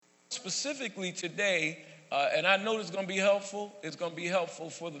specifically today, and I know it's going to be helpful. It's going to be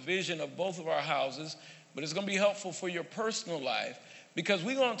helpful for the vision of both of our houses, but it's going to be helpful for your personal life, because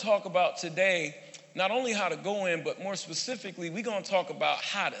we're going to talk about today not only how to go in, but more specifically, we're going to talk about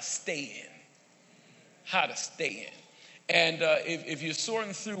how to stay in. How to stay in. And if you're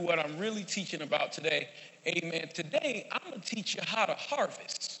sorting through what I'm really teaching about today, amen, today I'm going to teach you how to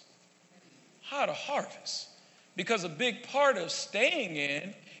harvest. How to harvest. Because a big part of staying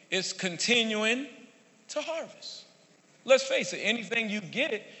in is continuing to harvest. Let's face it, anything you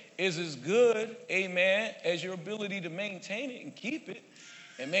get is as good, amen, as your ability to maintain it and keep it.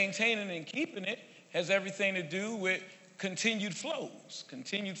 And maintaining and keeping it has everything to do with continued flows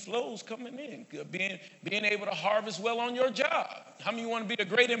coming in, being able to harvest well on your job. How many of you want to be a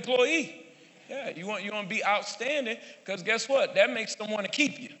great employee? Yeah, you want to be outstanding, because guess what? That makes them want to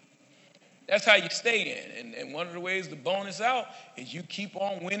keep you. That's how you stay in. And one of the ways to bonus out is you keep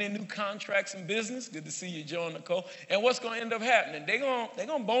on winning new contracts in business. Good to see you, Joe and Nicole. And what's going to end up happening? They're going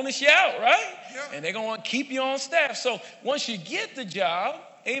to bonus you out, right? Yeah. And they're going to want to keep you on staff. So once you get the job,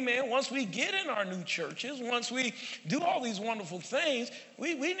 amen, once we get in our new churches, once we do all these wonderful things,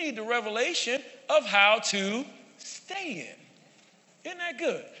 we need the revelation of how to stay in. Isn't that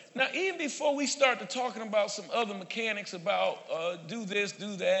good? Now, even before we start to talking about some other mechanics about do this,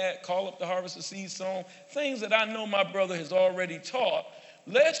 do that, call up the harvest of seed sown, things that I know my brother has already taught,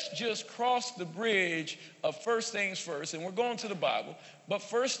 let's just cross the bridge of first things first, and we're going to the Bible. But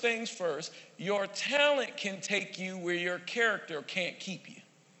first things first, your talent can take you where your character can't keep you.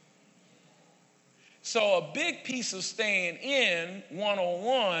 So a big piece of staying in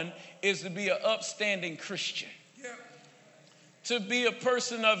 101 is to be an upstanding Christian. To be a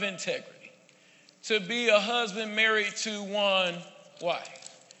person of integrity, to be a husband married to one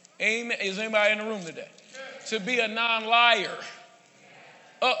wife. Amen. Is anybody in the room today? To be a non-liar,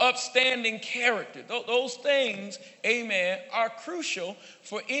 upstanding character. Those things, amen, are crucial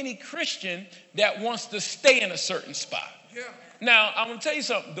for any Christian that wants to stay in a certain spot. Yeah. Now, I'm going to tell you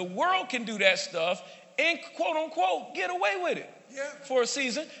something. The world can do that stuff and, quote unquote, get away with it for a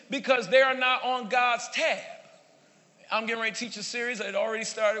season, because they are not on God's tab. I'm getting ready to teach a series. I'd already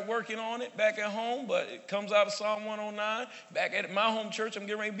started working on it back at home, but it comes out of Psalm 109. Back at my home church, I'm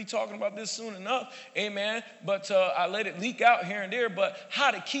getting ready to be talking about this soon enough. Amen. But I let it leak out here and there. But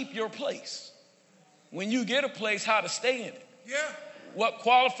how to keep your place. When you get a place, how to stay in it. Yeah. What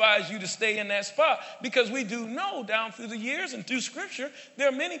qualifies you to stay in that spot? Because we do know down through the years and through Scripture, there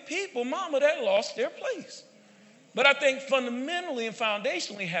are many people, mama, that lost their place. But I think fundamentally and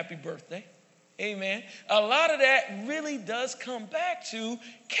foundationally, happy birthday. Amen. A lot of that really does come back to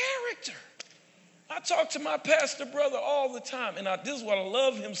character. I talk to my pastor brother all the time, and this is what I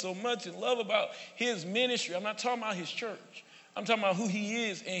love him so much and love about his ministry. I'm not talking about his church. I'm talking about who he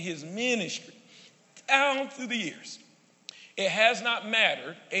is in his ministry. Down through the years, it has not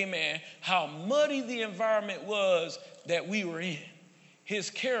mattered, amen, how muddy the environment was that we were in.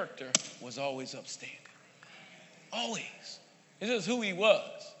 His character was always upstanding. Always. This is who he was.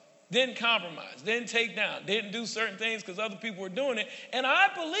 Didn't compromise, didn't take down, didn't do certain things because other people were doing it. And I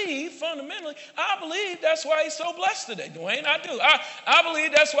believe, fundamentally, that's why he's so blessed today, Dwayne. I do. I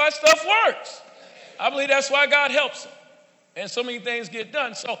believe that's why stuff works. I believe that's why God helps him. And so many things get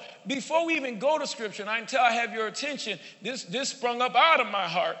done. So before we even go to Scripture, and I can tell I have your attention, this sprung up out of my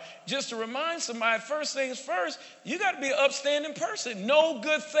heart, just to remind somebody, first things first, you got to be an upstanding person. No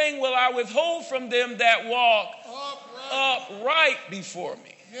good thing will I withhold from them that walk upright before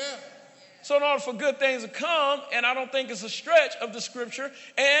me. Yeah. So in order for good things to come, and I don't think it's a stretch of the Scripture,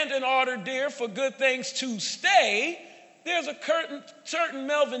 and in order, dear, for good things to stay, there's a certain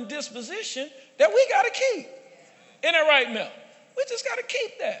Melvin disposition that we got to keep. Isn't that right, Mel? We just got to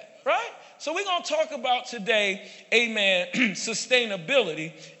keep that, right? So we're going to talk about today, amen,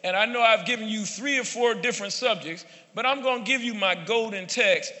 sustainability. And I know I've given you 3 or 4 different subjects, but I'm going to give you my golden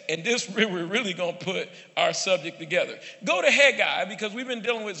text, and this we're really going to put our subject together. Go to Haggai, because we've been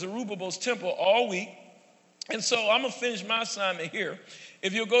dealing with Zerubbabel's temple all week. And so I'm going to finish my assignment here.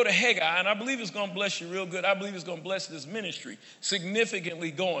 If you'll go to Haggai, and I believe it's going to bless you real good. I believe it's going to bless this ministry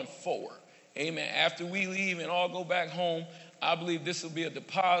significantly going forward. Amen. After we leave and all go back home, I believe this will be a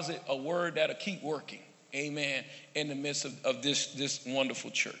deposit, a word that'll keep working. Amen. In the midst of this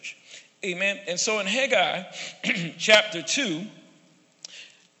wonderful church. Amen. And so in Haggai chapter 2,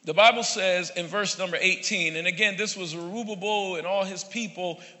 The Bible says in verse number 18, and again, this was Zerubbabel and all his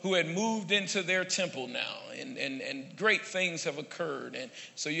people who had moved into their temple now, and great things have occurred. And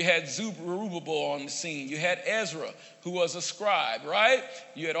so you had Zerubbabel on the scene. You had Ezra, who was a scribe, right?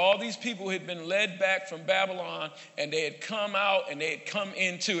 You had all these people who had been led back from Babylon, and they had come out and they had come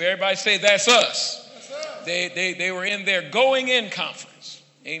into, everybody say, that's us. They were in their going in conference.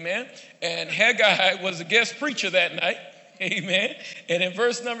 Amen. And Haggai was a guest preacher that night. Amen. And in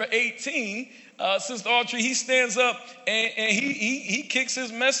verse number 18, Sister Autry, he stands up and he kicks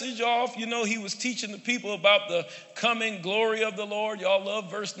his message off. You know, he was teaching the people about the coming glory of the Lord. Y'all love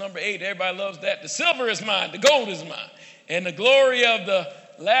verse number 8. Everybody loves that. The silver is mine. The gold is mine. And the glory of the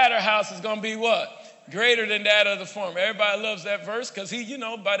latter house is going to be what? Greater than that of the former. Everybody loves that verse because he, you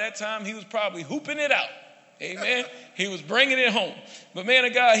know, by that time he was probably hooping it out. Amen. He was bringing it home. But man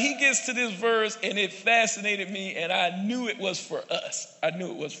of God, he gets to this verse and it fascinated me, and I knew it was for us. I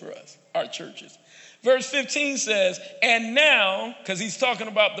knew it was for us, our churches. Verse 15 says, and now, because he's talking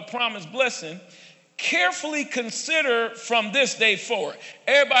about the promised blessing, carefully consider from this day forward.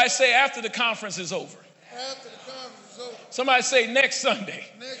 Everybody say after the conference is over. After the conference is over. Somebody say next Sunday.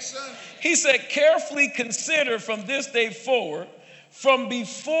 Next Sunday. He said, carefully consider from this day forward, from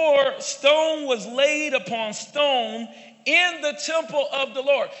before stone was laid upon stone in the temple of the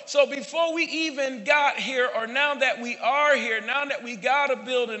Lord. So before we even got here, or now that we are here, now that we got a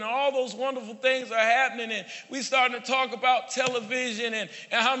building and all those wonderful things are happening, and we starting to talk about television, and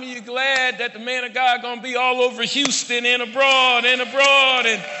how many of you glad that the man of God going to be all over Houston and abroad and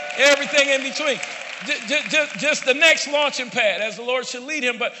everything in between. Just the next launching pad as the Lord should lead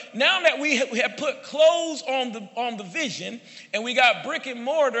him. But now that we have put clothes on the vision, and we got brick and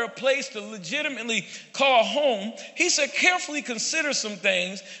mortar, a place to legitimately call home, he said, carefully consider some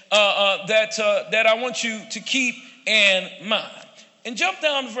things that I want you to keep in mind. And jump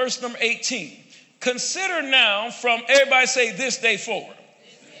down to verse number 18. Consider now from, everybody say, this day forward.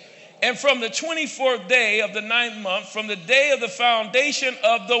 And from the 24th day of the 9th month, from the day of the foundation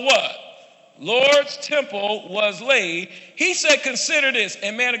of the what? Lord's temple was laid. He said, consider this.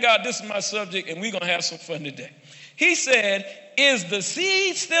 And man of God, this is my subject, and we're going to have some fun today. He said, is the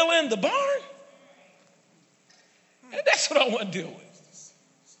seed still in the barn? And that's what I want to deal with.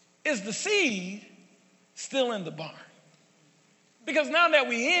 Is the seed still in the barn? Because now that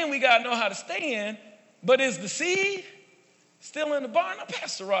we in, we got to know how to stay in. But is the seed still in the barn? Now,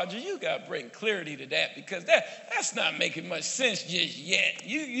 Pastor Roger, you got to bring clarity to that, because that's not making much sense just yet.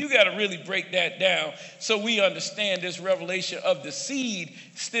 You got to really break that down so we understand this revelation of the seed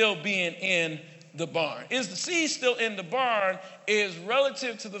still being in the barn. Is the seed still in the barn is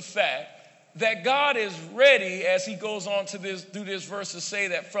relative to the fact that God is ready, as he goes on to through this verse, to say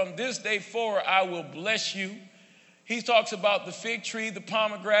that from this day forward I will bless you. He talks about the fig tree, the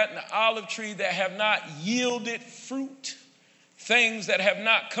pomegranate, and the olive tree that have not yielded fruit. Things that have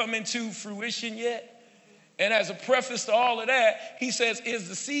not come into fruition yet. And as a preface to all of that, he says, is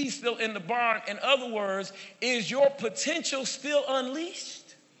the seed still in the barn? In other words, is your potential still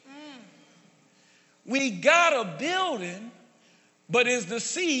unleashed? We got a building, but is the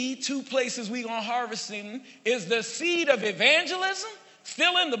seed, two places we gonna harvest in, is the seed of evangelism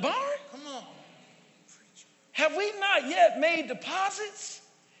still in the barn? Come on. Have we not yet made deposits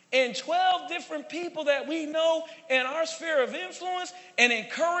in 12 different people that we know in our sphere of influence and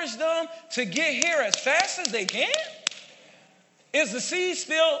encourage them to get here as fast as they can? Is the seed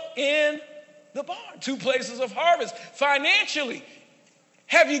still in the barn? Two places of harvest. Financially,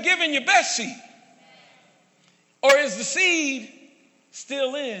 have you given your best seed? Or is the seed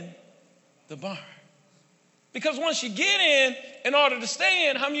still in the barn? Because once you get in order to stay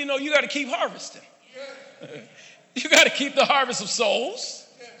in, how many of you know you got to keep harvesting? You got to keep the harvest of souls.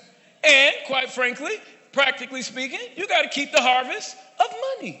 And quite frankly, practically speaking, you got to keep the harvest of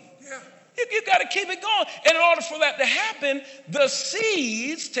money. Yeah. You got to keep it going. And in order for that to happen, the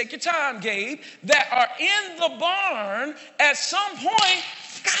seeds, take your time, Gabe, that are in the barn at some point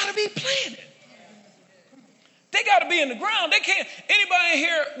got to be planted. They got to be in the ground. They can't. Anybody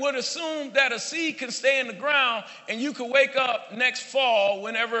here would assume that a seed can stay in the ground and you could wake up next fall,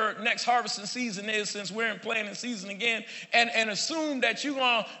 whenever next harvesting season is, since we're in planting season again, and assume that you're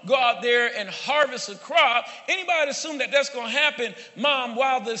going to go out there and harvest a crop. Anybody assume that that's going to happen, Mom,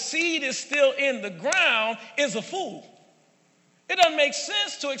 while the seed is still in the ground is a fool. It doesn't make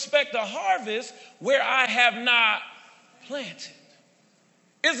sense to expect a harvest where I have not planted.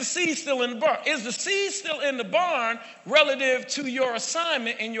 Is the seed still in the barn? Is the seed still in the barn relative to your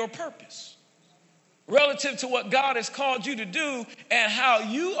assignment and your purpose? relative to what God has called you to do and how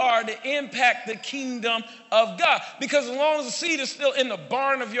you are to impact the kingdom of God. Because as long as the seed is still in the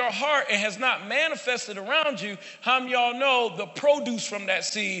barn of your heart and has not manifested around you, how many of y'all know the produce from that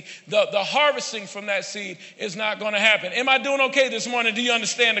seed, the harvesting from that seed is not going to happen? Am I doing okay this morning? Do you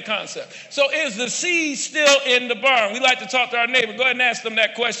understand the concept? So is the seed still in the barn? We like to talk to our neighbor. Go ahead and ask them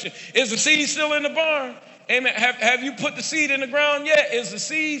that question. Is the seed still in the barn? Amen. Have you put the seed in the ground yet? Is the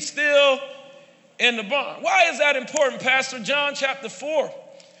seed still in the barn? Why is that important, Pastor? John chapter 4,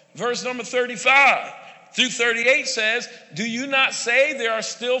 verse number 35 through 38 says, do you not say there are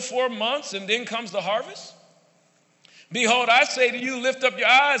still 4 months and then comes the harvest? Behold, I say to you, lift up your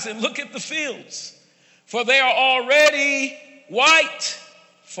eyes and look at the fields, for they are already white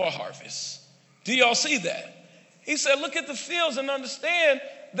for harvest. Do y'all see that? He said, look at the fields and understand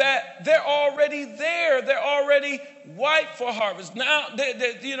that they're already there. They're already white for harvest. Now,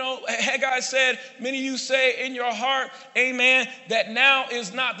 Haggai said, many of you say in your heart, amen, that now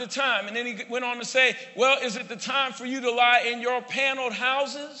is not the time. And then he went on to say, well, is it the time for you to lie in your paneled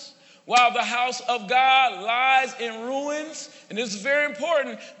houses while the house of God lies in ruins? And this is very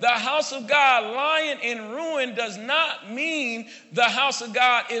important. The house of God lying in ruin does not mean the house of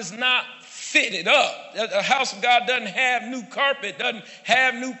God is not fitted up. The house of God doesn't have new carpet, doesn't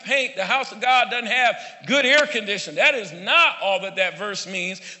have new paint. The house of God doesn't have good air conditioning. That is not all that verse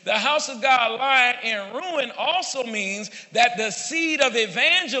means. The house of God lying in ruin also means that the seed of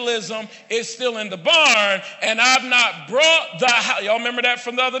evangelism is still in the barn, and I've not brought the house. Y'all remember that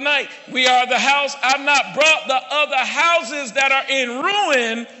from the other night? We are the house. I've not brought the other houses that are in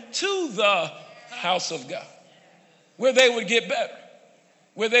ruin to the house of God, where they would get better,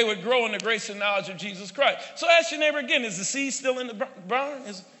 where they would grow in the grace and knowledge of Jesus Christ. So ask your neighbor again, is the seed still in the barn?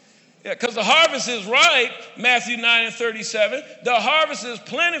 Because the harvest is ripe, Matthew 9 and 37. The harvest is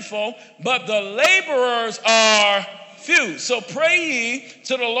plentiful, but the laborers are few. So pray ye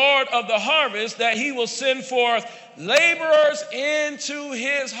to the Lord of the harvest that he will send forth laborers into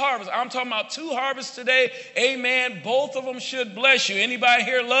his harvest. I'm talking about 2 harvests today. Amen. Both of them should bless you. Anybody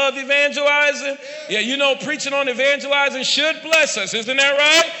here love evangelizing? Yeah, preaching on evangelizing should bless us. Isn't that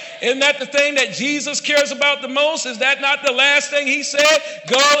right? Isn't that the thing that Jesus cares about the most? Is that not the last thing he said?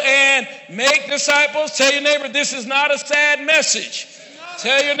 Go and make disciples. Tell your neighbor, this is not a sad message.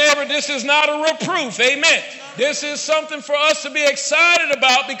 Tell your neighbor, this is not a reproof. Amen. This is something for us to be excited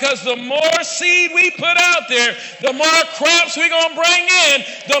about, because the more seed we put out there, the more crops we're going to bring in,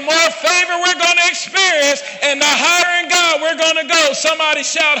 the more favor we're going to experience, and the higher in God we're going to go. Somebody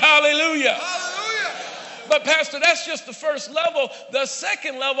shout hallelujah. Hallelujah. But Pastor, that's just the first level. The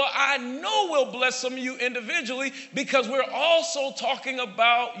second level, I know will bless some of you individually, because we're also talking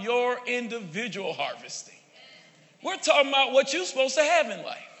about your individual harvesting. We're talking about what you're supposed to have in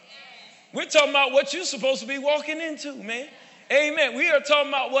life. We're talking about what you're supposed to be walking into, man. Amen. We are talking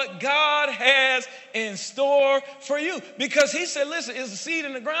about what God has in store for you. Because he said, listen, it's a seed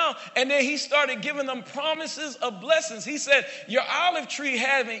in the ground. And then he started giving them promises of blessings. He said, your olive tree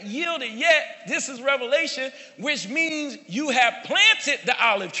hasn't yielded yet. This is Revelation, which means you have planted the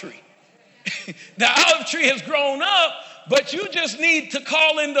olive tree. The olive tree has grown up, but you just need to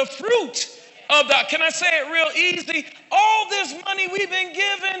call in the fruit of that. Can I say it real easy? All this money we've been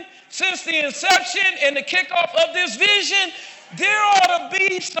given since the inception and the kickoff of this vision, there ought to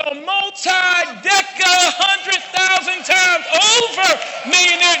be some multi-deca, 100,000 times over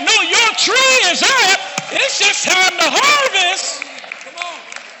millionaire. No, your tree is up. It's just time to harvest. Come on.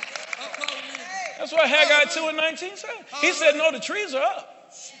 That's what Haggai 2 and 19 said. He said, no, the trees are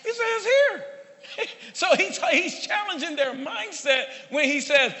up. He said, it's here. So he's challenging their mindset when he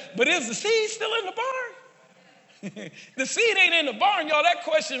says, but is the seed still in the barn? The seed ain't in the barn, y'all. That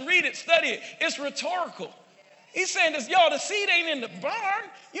question, read it, study it. It's rhetorical. He's saying this, y'all, the seed ain't in the barn.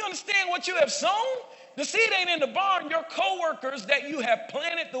 You understand what you have sown? The seed ain't in the barn. Your co-workers that you have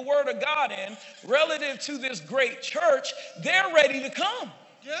planted the word of God in relative to this great church, they're ready to come.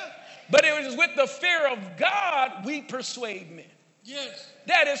 Yeah. But it was with the fear of God we persuade men. Yes.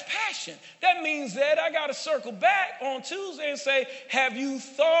 That is passion. That means that I got to circle back on Tuesday and say, have you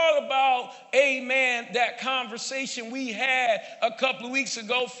thought about, amen, that conversation we had a couple of weeks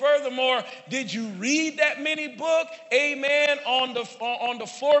ago? Furthermore, did you read that mini book, amen, on the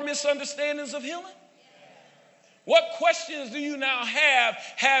 4 misunderstandings of healing? What questions do you now have,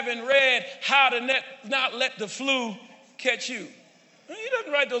 having read How to Not Let the Flu Catch You? He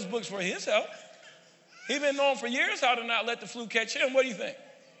doesn't write those books for his health. He's been known for years how to not let the flu catch him. What do you think?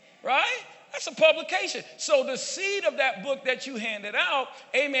 Right? That's a publication. So the seed of that book that you handed out,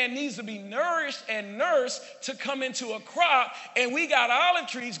 amen, needs to be nourished and nursed to come into a crop. And we got olive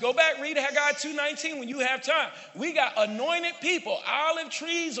trees. Go back, read Haggai 2:19 when you have time. We got anointed people, olive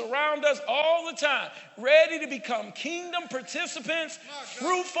trees around us all the time, ready to become kingdom participants,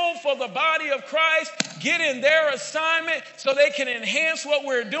 fruitful for the body of Christ, get in their assignment so they can enhance what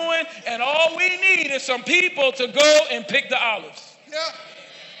we're doing. And all we need is some people to go and pick the olives. Yeah.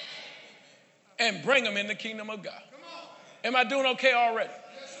 And bring them in the kingdom of God. Am I doing okay already?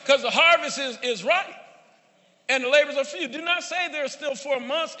 Because the harvest is right. And the labors are few. Do not say there's still 4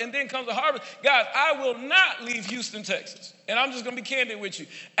 months and then comes the harvest. Guys, I will not leave Houston, Texas. And I'm just going to be candid with you.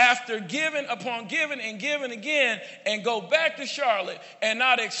 After giving upon giving and giving again and go back to Charlotte and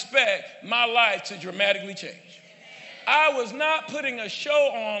not expect my life to dramatically change. I was not putting a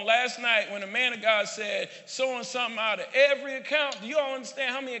show on last night when the man of God said, sowing something out of every account. Do you all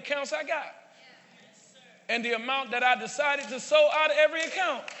understand how many accounts I got? And the amount that I decided to sow out of every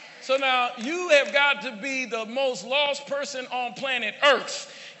account. So now you have got to be the most lost person on planet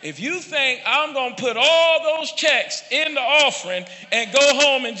Earth if you think I'm going to put all those checks in the offering and go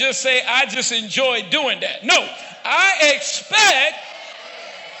home and just say, I just enjoy doing that. No, I expect.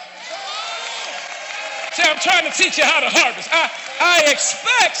 See, I'm trying to teach you how to harvest. I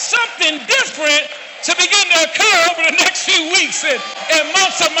expect something different to begin to occur over the next few weeks and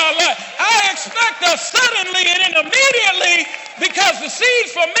months of my life. I expect a suddenly and then immediately, because the seed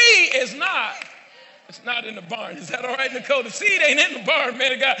for me is not. It's not in the barn. Is that all right, Nicole? The seed ain't in the barn,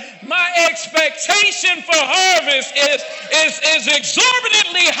 man of God. My expectation for harvest is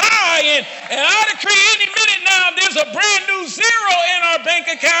exorbitantly high, and I decree any minute now there's a brand new zero in our bank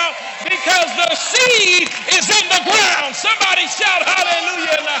account because the seed is in the ground. Somebody shout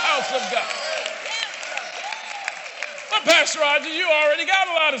hallelujah in the house of God. Well, Pastor Roger, you already got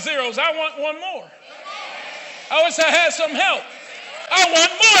a lot of zeros. I want one more. I wish I had some help. I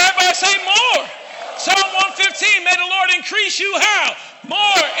want more. Everybody say more. Psalm 115, may the Lord increase you how?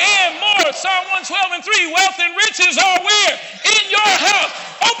 More and more. Psalm 112 and 3, wealth and riches are where? In your house.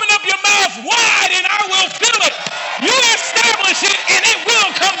 Open up your mouth wide and I will fill it. You establish it and it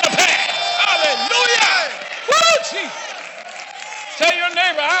will come to pass. Hallelujah. Woo, Jesus. Tell your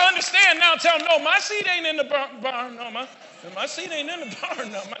neighbor, I understand now. Tell him, no, my seed ain't in the barn. No, my seed ain't in the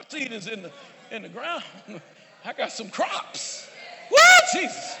barn. No, my seed is in the ground. I got some crops. Woo,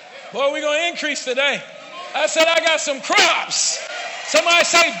 Jesus. Boy, we're going to increase today. I said I got some crops. Somebody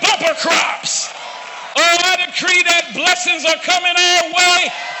say bumper crops. Oh, I decree that blessings are coming our way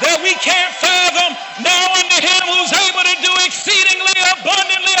that we can't fathom. Now unto him who's able to do exceedingly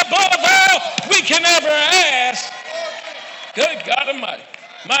abundantly above all we can ever ask. Good God Almighty.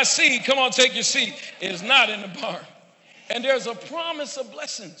 My seed, come on, take your seat, is not in the barn. And there's a promise of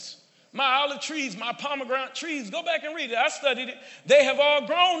blessings. My olive trees, my pomegranate trees, go back and read it. I studied it. They have all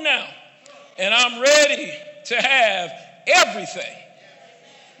grown now. And I'm ready to have everything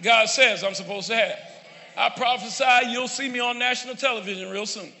God says I'm supposed to have. I prophesy you'll see me on national television real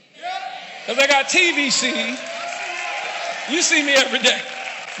soon. Because I got TV seed. You see me every day.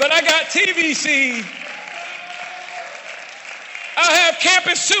 But I got TV seed. I'll have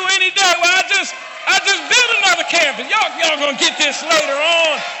campus 2 any day. Well, I just built another campus. Y'all gonna get this later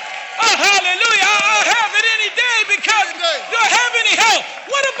on. Oh, hallelujah. I'll have it any day because you'll have any help.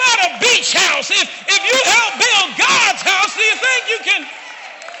 What about a beach house? If you help build God's house, do you think you can?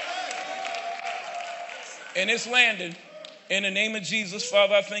 And it's landed. In the name of Jesus,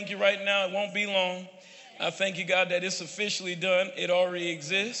 Father, I thank you right now. It won't be long. I thank you, God, that it's officially done. It already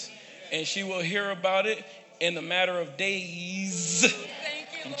exists. And she will hear about it in the matter of days. Thank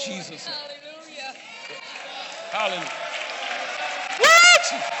you, in Lord. Jesus' name. Hallelujah. Hallelujah.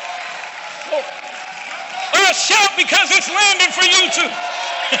 What? Oh, shout because it's landing for you too.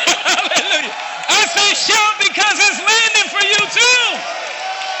 Hallelujah. I say shout because it's landing for you too.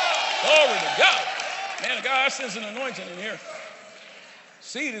 Glory to God. Man of God, I sense an anointing in here.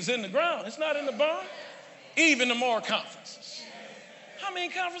 Seed is in the ground. It's not in the barn. Even the more conferences. How many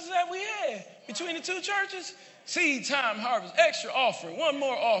conferences have we had between the two churches? Seed time, harvest, extra offering, one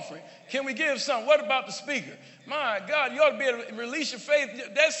more offering. Can we give some? What about the speaker? My God, you ought to be able to release your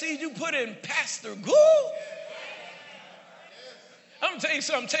faith. That seed you put in Pastor Gould. I'm going to tell you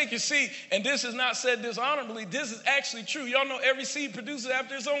something. Take your seed. And this is not said dishonorably. This is actually true. Y'all know every seed produces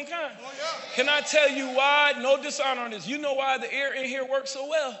after its own kind. Oh, yeah. Can I tell you why? No dishonor on this. You know why the air in here works so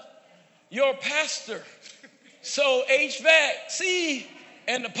well? Your pastor. So HVAC, see,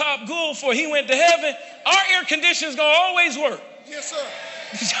 and the Pop Gould before he went to heaven, our air conditioning is going to always work. Yes, sir.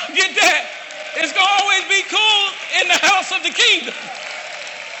 Did y'all get that? It's going to always be cool in the house of the kingdom.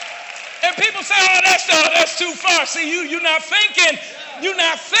 And people say, oh, that's too far. See, you're not thinking,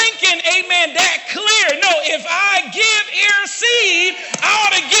 amen, that clear. No, if I give ear seed, I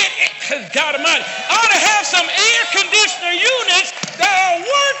ought to get, God Almighty, I ought to have some air conditioner units that are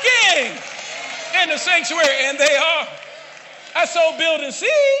working in the sanctuary, and they are. I sold building seed.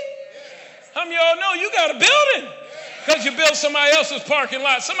 How many of y'all know you got a building? Because you built somebody else's parking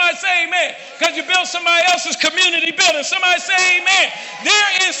lot. Somebody say amen. Because you built somebody else's community building. Somebody say amen.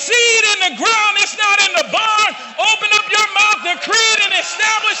 There is seed in the ground. It's not in the barn. Open up your mouth, decree it, and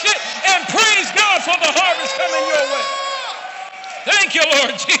establish it, and praise God for the harvest coming your way. Thank you,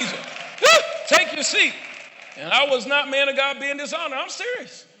 Lord Jesus. Take your seat. And I was not, man of God, being dishonored. I'm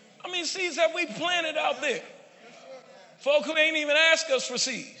serious. How many seeds have we planted out there? Folk who ain't even ask us for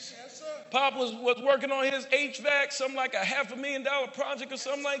seeds. Pop was working on his HVAC, something like a $500,000 project or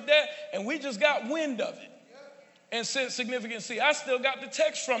something like that, and we just got wind of it and sent significant seed. I still got the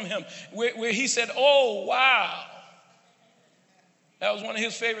text from him where he said, oh, wow. That was one of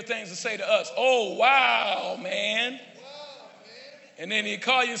his favorite things to say to us. Oh, wow, man. And then he'd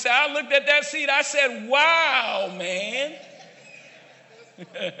call you and say, I looked at that seed. I said, wow, man.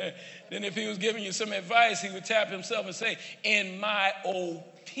 Then if he was giving you some advice, he would tap himself and say, in my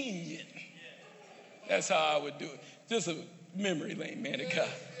opinion. That's how I would do it. Just a memory lane, man of God.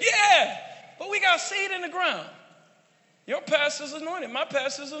 Yeah, but we got seed in the ground. Your pastor's anointed. My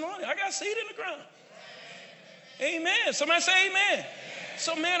pastor's anointed. I got seed in the ground. Amen. Somebody say amen.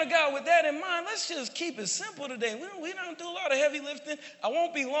 So, man of God, with that in mind, let's just keep it simple today. We don't do a lot of heavy lifting. I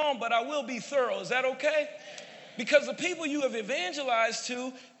won't be long, but I will be thorough. Is that okay? Because the people you have evangelized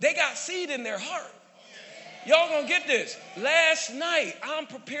to, they got seed in their heart. Y'all gonna get this. Last night, I'm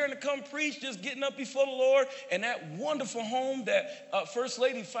preparing to come preach, just getting up before the Lord, and that wonderful home that First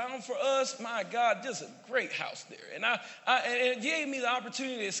Lady found for us, my God, just a great house there. And and it gave me the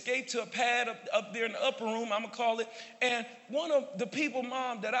opportunity to escape to a pad up there in the upper room, I'm gonna call it. And one of the people,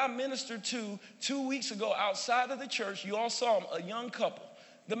 Mom, that I ministered to 2 weeks ago outside of the church, you all saw him, a young couple.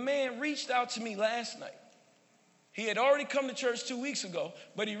 The man reached out to me last night. He had already come to church 2 weeks ago,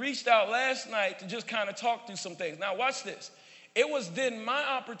 but he reached out last night to just kind of talk through some things. Now, watch this. It was then my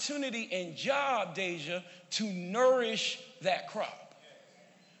opportunity and job, Deja, to nourish that crop.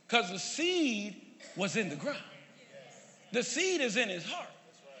 Because the seed was in the ground. The seed is in his heart.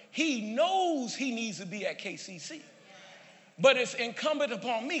 He knows he needs to be at KCC. But it's incumbent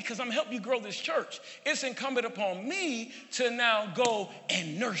upon me, because I'm helping you grow this church. It's incumbent upon me to now go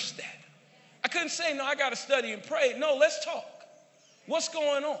and nurse that. I couldn't say, no, I got to study and pray. No, let's talk. What's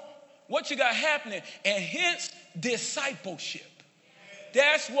going on? What you got happening? And hence, discipleship.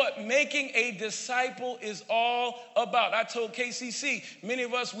 That's what making a disciple is all about. I told KCC, many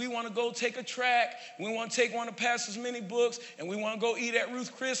of us, we want to go take a track. We want to take one of Pastor's many books, and we want to go eat at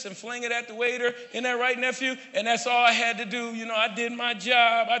Ruth Chris and fling it at the waiter. Isn't that right, nephew? And that's all I had to do. You know, I did my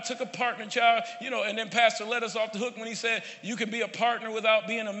job. I took a partner job, you know, and then Pastor let us off the hook when he said, you can be a partner without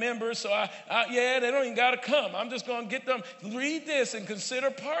being a member. So they don't even got to come. I'm just going to get them, read this and consider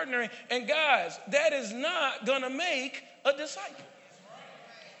partnering. And guys, that is not going to make a disciple.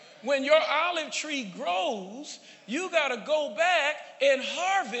 When your olive tree grows, you got to go back and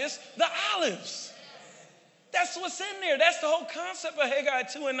harvest the olives. That's what's in there. That's the whole concept of Haggai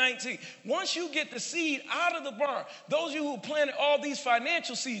 2:19. Once you get the seed out of the barn, those of you who planted all these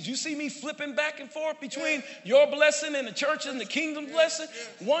financial seeds, you see me flipping back and forth between your blessing and the church and the kingdom blessing.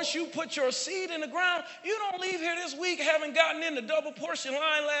 Once you put your seed in the ground, you don't leave here this week having gotten in the double portion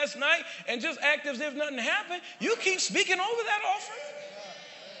line last night and just act as if nothing happened. You keep speaking over that offering.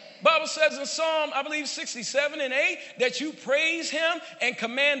 Bible says in Psalm, I believe 67 and 8, that you praise him and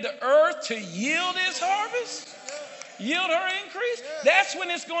command the earth to yield its harvest, yield her increase. That's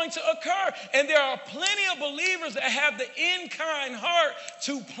when it's going to occur. And there are plenty of believers that have the in-kind heart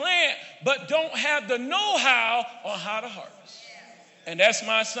to plant, but don't have the know-how on how to harvest. And that's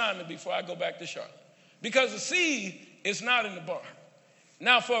my assignment before I go back to Charlotte. Because the seed is not in the barn.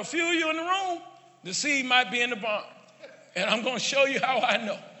 Now, for a few of you in the room, the seed might be in the barn. And I'm going to show you how I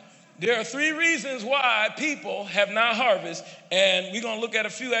know. There are 3 reasons why people have not harvested, and we're going to look at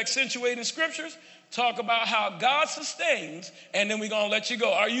a few accentuating scriptures, talk about how God sustains, and then we're going to let you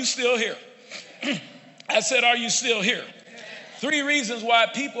go. Are you still here? I said, are you still here? 3 reasons why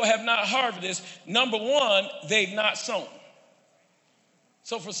people have not harvested. Number 1, they've not sown.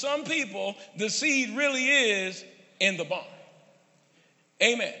 So for some people, the seed really is in the barn.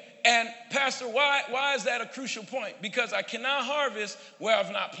 Amen. And Pastor, why is that a crucial point? Because I cannot harvest where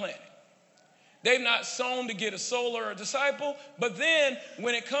I've not planted. They've not sown to get a soul or a disciple. But then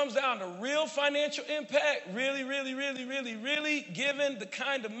when it comes down to real financial impact, really giving the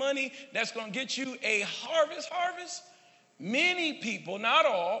kind of money that's going to get you a harvest, many people, not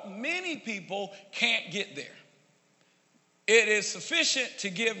all, many people can't get there. It is sufficient to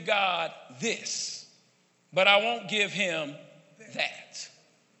give God this, but I won't give him that.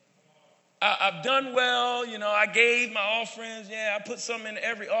 I've done well, I gave my offerings. Yeah, I put something in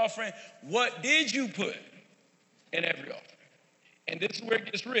every offering. What did you put in every offering? And this is where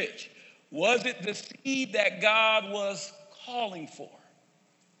it gets rich. Was it the seed that God was calling for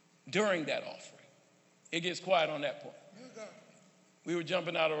during that offering? It gets quiet on that point. We were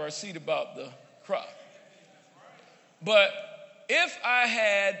jumping out of our seat about the crop. But if I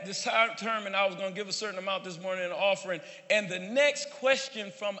had determined I was going to give a certain amount this morning in an offering, and the next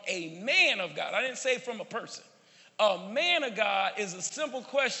question from a man of God, I didn't say from a person, a man of God is a simple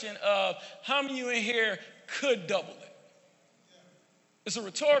question of how many of you in here could double it? It's a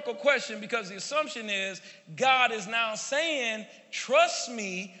rhetorical question because the assumption is God is now saying, trust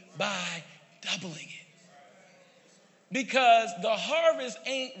me by doubling it. Because the harvest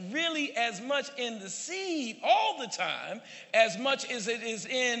ain't really as much in the seed all the time as much as it is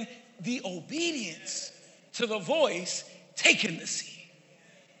in the obedience to the voice taking the seed.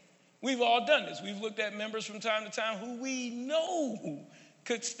 We've all done this. We've looked at members from time to time who we know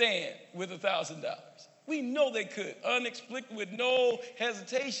could stand with $1,000. We know they could, unexplicable, with no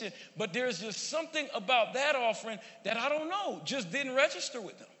hesitation. But there's just something about that offering that I don't know, just didn't register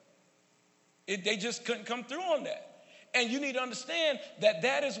with them. They just couldn't come through on that. And you need to understand that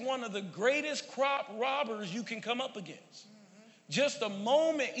that is one of the greatest crop robbers you can come up against. Just a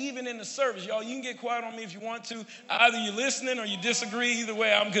moment, even in the service. Y'all, you can get quiet on me if you want to. Either you're listening or you disagree. Either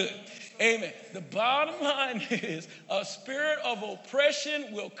way, I'm good. Amen. The bottom line is a spirit of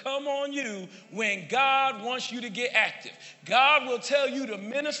oppression will come on you when God wants you to get active. God will tell you to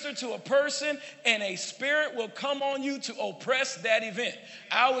minister to a person, and a spirit will come on you to oppress that event.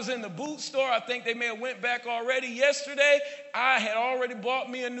 I was in the boot store. I think they may have went back already yesterday. I had already bought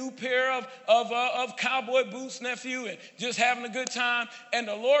me a new pair of cowboy boots, nephew, and just having a good time. And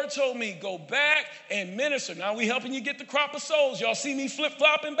the Lord told me, go back and minister. Now we helping you get the crop of souls. Y'all see me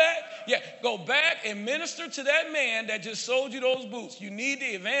flip-flopping back? Yeah, go back and minister to that man that just sold you those boots. You need to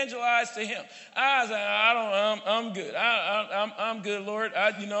evangelize to him. I said, I'm good. I'm good, Lord.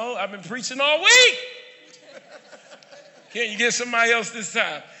 I've been preaching all week. Can you get somebody else this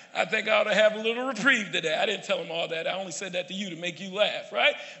time? I think I ought to have a little reprieve today. I didn't tell him all that. I only said that to you to make you laugh,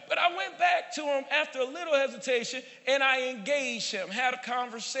 right? But I went back to him after a little hesitation, and I engaged him, had a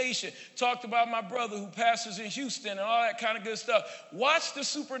conversation, talked about my brother who pastors in Houston and all that kind of good stuff. Watch the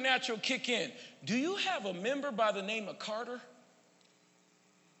supernatural kick in. Do you have a member by the name of Carter?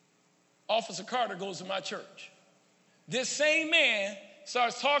 Officer Carter goes to my church. This same man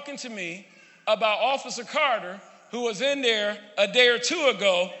starts talking to me about Officer Carter, who was in there a day or two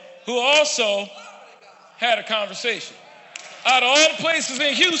ago, who also had a conversation. Out of all the places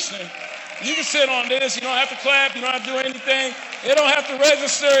in Houston, you can sit on this. You don't have to clap. You don't have to do anything. It don't have to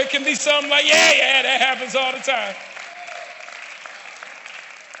register. It can be something like, yeah, that happens all the time.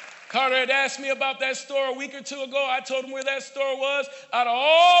 Carter had asked me about that store a week or two ago. I told him where that store was. Out of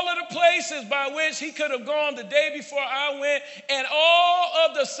all of the places by which he could have gone the day before I went, and all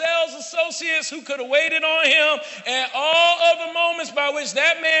of the sales associates who could have waited on him, and all of the moments by which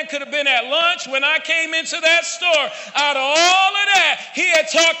that man could have been at lunch when I came into that store, out of all of that, he had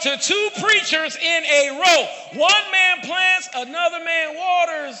talked to two preachers in a row. One man plants, another man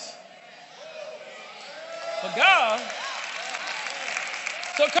waters. But God...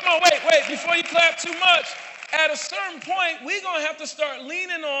 So come on, wait, before you clap too much, at a certain point, we're going to have to start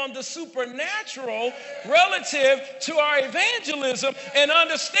leaning on the supernatural relative to our evangelism and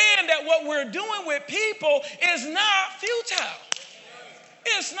understand that what we're doing with people is not futile.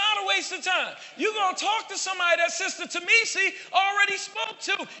 It's not a waste of time. You're going to talk to somebody that Sister Tamisi already spoke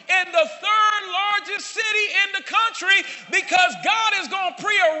to in the third largest city in the country because God is going to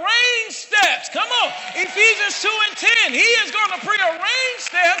prearrange steps. Come on. Ephesians 2 and 10. He is going to prearrange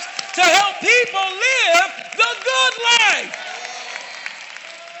steps to help people live the good life.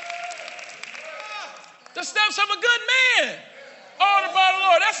 The steps of a good man. Honored by the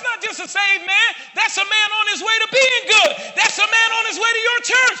Lord. That's not just a saved man. That's a man on his way to being good. That's a man on his way to your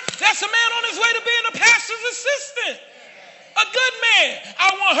church. That's a man on his way to being a pastor's assistant. A good man.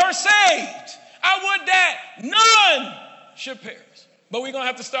 I want her saved. I would that none should perish. But we're going to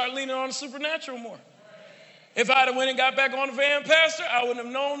have to start leaning on the supernatural more. If I'd have went and got back on the van, Pastor, I wouldn't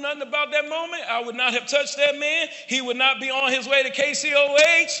have known nothing about that moment. I would not have touched that man. He would not be on his way to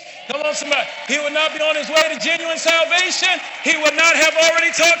KCOH. Come on, somebody. He would not be on his way to Genuine Salvation. He would not have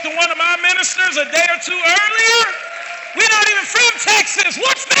already talked to one of my ministers a day or two earlier. We're not even from Texas.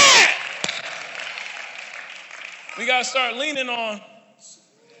 What's that? We got to start leaning on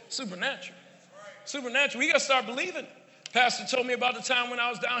supernatural. Supernatural. We got to start believing. Pastor told me about the time when I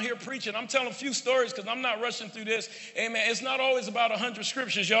was down here preaching. I'm telling a few stories because I'm not rushing through this. Amen. It's not always about 100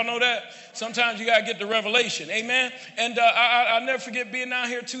 scriptures. Y'all know that? Sometimes you got to get the revelation. Amen. And I'll never forget being down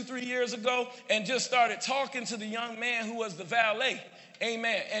here 2-3 years ago and just started talking to the young man who was the valet.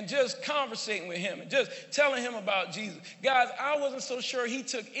 Amen. And just conversating with him and just telling him about Jesus. Guys, I wasn't so sure he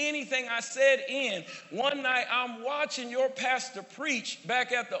took anything I said in. One night, I'm watching your pastor preach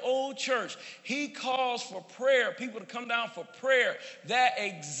back at the old church. He calls for prayer, people to come down for prayer. That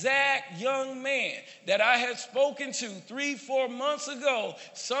exact young man that I had spoken to 3-4 months ago,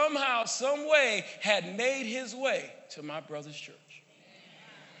 somehow, some way, had made his way to my brother's church.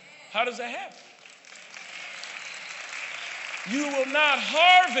 How does that happen? You will not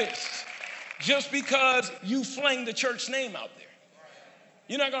harvest just because you fling the church name out there.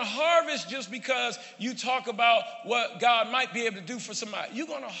 You're not going to harvest just because you talk about what God might be able to do for somebody. You're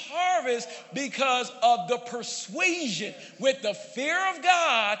going to harvest because of the persuasion. With the fear of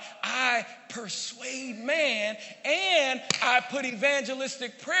God, I persuade man, and I put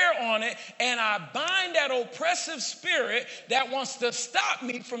evangelistic prayer on it, and I bind that oppressive spirit that wants to stop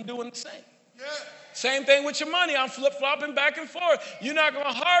me from doing the same. Yeah. Same thing with your money. I'm flip-flopping back and forth. You're not going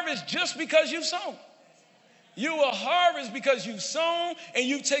to harvest just because you've sown. You will harvest because you've sown and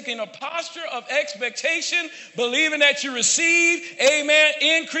you've taken a posture of expectation, believing that you receive, amen,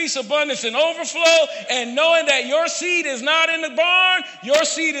 increase, abundance, and overflow, and knowing that your seed is not in the barn, your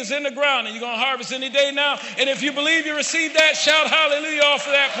seed is in the ground, and you're going to harvest any day now. And if you believe you received that, shout hallelujah off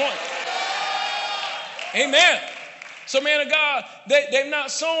of that point. Amen. So, man of God, they've not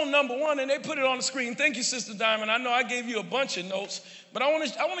sown, number one, and they put it on the screen. Thank you, Sister Diamond. I know I gave you a bunch of notes, but I want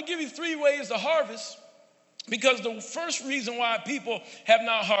to give you 3 ways to harvest, because the first reason why people have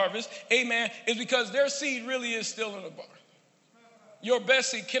not harvested, amen, is because their seed really is still in the barn. Your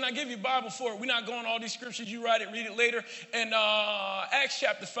best seed. Can I give you Bible for it? We're not going all these scriptures. You write it, read it later. And Acts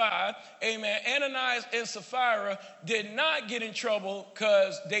chapter 5, amen, Ananias and Sapphira did not get in trouble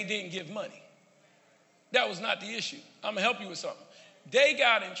because they didn't give money. That was not the issue. I'm going to help you with something. They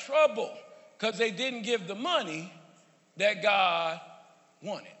got in trouble because they didn't give the money that God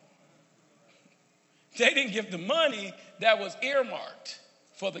wanted. They didn't give the money that was earmarked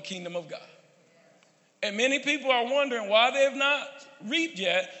for the kingdom of God. And many people are wondering why they have not reaped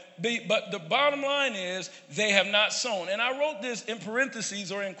yet, but the bottom line is they have not sown. And I wrote this in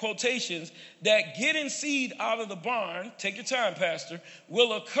parentheses or in quotations, that getting seed out of the barn, take your time, Pastor,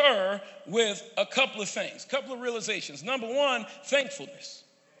 will occur with a couple of things, a couple of realizations. Number one, thankfulness.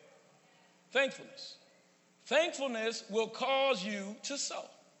 Thankfulness. Thankfulness will cause you to sow.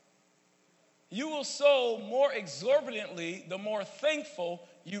 You will sow more exorbitantly the more thankful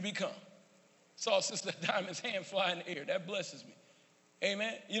you become. Saw Sister Diamond's hand fly in the air. That blesses me.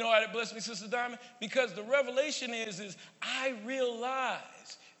 Amen. You know why that blessed me, Sister Diamond? Because the revelation is I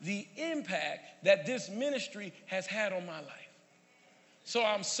realize the impact that this ministry has had on my life. So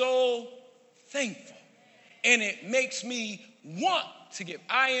I'm so thankful. And it makes me want to give.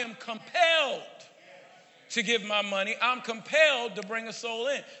 I am compelled to give my money. I'm compelled to bring a soul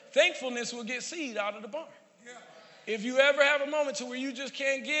in. Thankfulness will get seed out of the barn. If you ever have a moment to where you just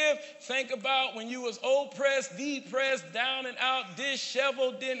can't give, think about when you was oppressed, depressed, down and out,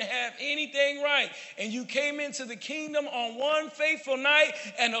 disheveled, didn't have anything right. And you came into the kingdom on one faithful night,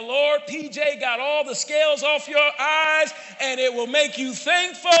 and the Lord PJ got all the scales off your eyes, and it will make you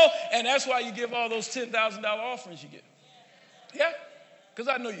thankful. And that's why you give all those $10,000 offerings you get. Yeah? Because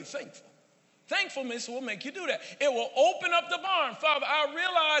I know you're thankful. Thankfulness will make you do that. It will open up the barn. Father, I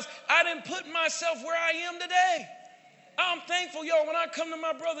realize I didn't put myself where I am today. I'm thankful, y'all. When I come to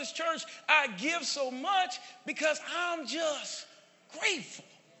my brother's church, I give so much because I'm just grateful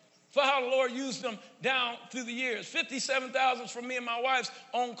for how the Lord used them down through the years. $57,000 from me and my wife's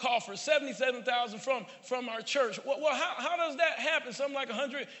own coffers, $77,000 from our church. Well, how does that happen? Something like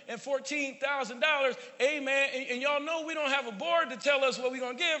 $114,000. Amen. And y'all know we don't have a board to tell us what we're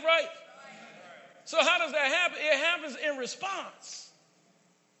going to give, right? So how does that happen? It happens in response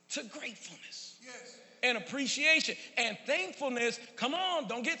to gratefulness. Yes. And appreciation and thankfulness. Come on,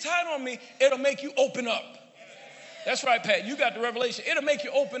 don't get tight on me. It'll make you open up. That's right, Pat. You got the revelation. It'll make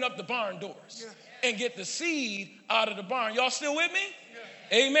you open up the barn doors and get the seed out of the barn. Y'all still with me?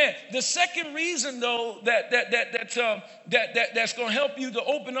 Amen. The second reason, though, that's going to help you to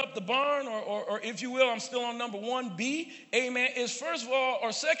open up the barn, or if you will, I'm still on number 1B, amen, is first of all,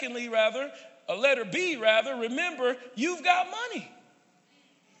 or secondly, rather, a letter B, rather, remember, you've got money.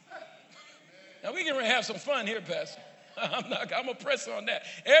 Now, we can have some fun here, Pastor. I'm going to press on that.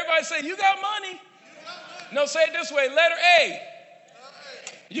 Everybody say, you got money. No, say it this way, letter A.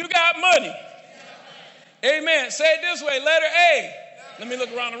 You got money. Amen. Say it this way, letter A. Let me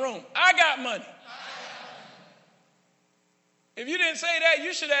look around the room. I got money. If you didn't say that,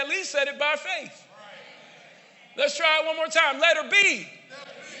 you should at least said it by faith. Let's try it one more time. Letter B.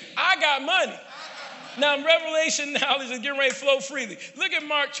 I got money. Now, revelation knowledge is getting ready to flow freely. Look at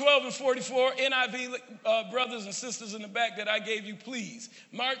Mark 12 and 44, NIV, brothers and sisters in the back that I gave you, please.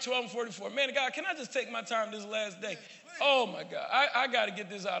 Mark 12 and 44. Man of God, can I just take my time this last day? Oh, my God. I got to get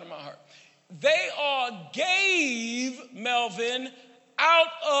this out of my heart. They all gave, Melvin,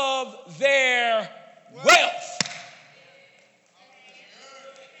 out of their wealth.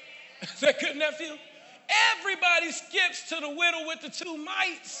 Is that good enough for you? Everybody skips to the widow with the 2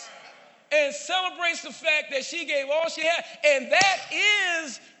 mites and celebrates the fact that she gave all she had. And that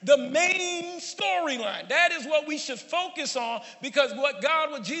is the main storyline. That is what we should focus on, because what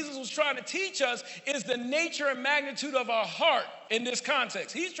Jesus was trying to teach us is the nature and magnitude of our heart in this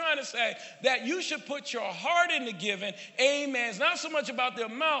context. He's trying to say that you should put your heart into giving. Amen. It's not so much about the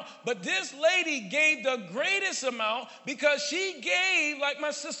amount, but this lady gave the greatest amount because she gave, like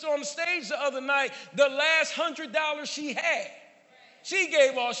my sister on the stage the other night, the last $100 she had. She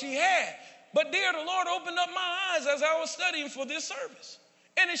gave all she had. But dear, the Lord opened up my eyes as I was studying for this service.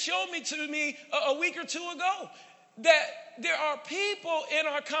 And it showed me a week or two ago that there are people in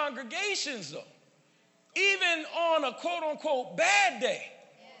our congregations, though, even on a quote-unquote bad day,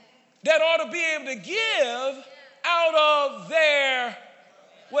 that ought to be able to give out of their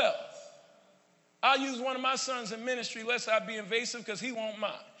wealth. I'll use one of my sons in ministry, lest I be invasive, because he won't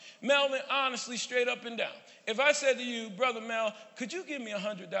mind. Melvin, honestly, straight up and down. If I said to you, Brother Mel, could you give me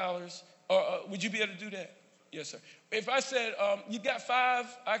 $100? Or would you be able to do that? Yes, sir. If I said, you got 5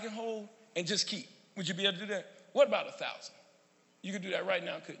 I can hold and just keep, would you be able to do that? What about 1,000? You could do that right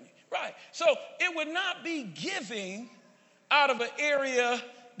now, couldn't you? Right. So it would not be giving out of an area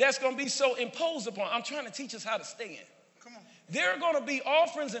that's going to be so imposed upon. I'm trying to teach us how to stay in. Come on. There are going to be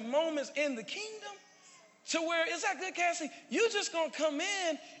offerings and moments in the kingdom to where, is that good, Cassie? You're just going to come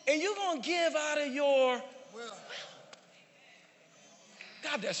in and you're going to give out of your wealth.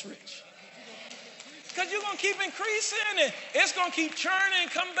 God, that's rich. Because you're going to keep increasing and it's going to keep churning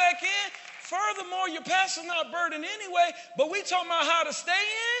and come back in. Furthermore, your pastor's not burdened anyway, but we talking about how to stay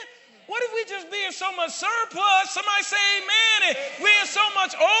in. What if we just be in so much surplus? Somebody say amen. And we in so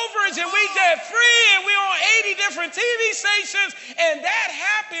much overage and we debt free and we on 80 different TV stations. And that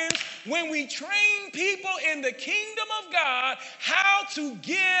happens when we train people in the kingdom of God how to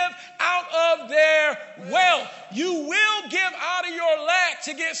give out of their wealth. You will give out of your lack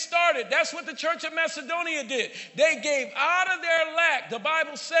to get started. That's what the church of Macedonia did. They gave out of their lack. The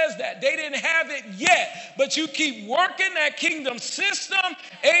Bible says that. They didn't have it yet, but you keep working that kingdom system.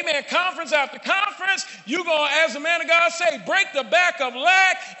 Amen. Conference after conference, you're going to, as the man of God say, break the back of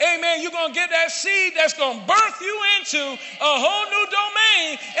lack. Amen. You're going to get that seed that's going to birth you into a whole new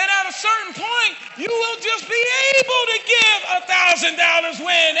domain. And at a certain point, you will just be able to give $1,000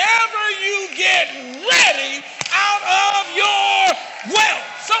 whenever you get ready out of your wealth.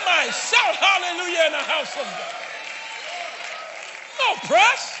 Somebody shout hallelujah in the house of God. Oh,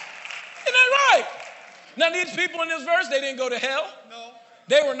 press. Isn't that right? Now, these people in this verse, they didn't go to hell. No.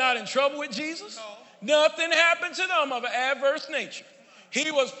 They were not in trouble with Jesus. No. Nothing happened to them of an adverse nature. He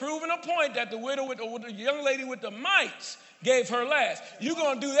was proving a point that the widow with the young lady with the mites gave her last. You're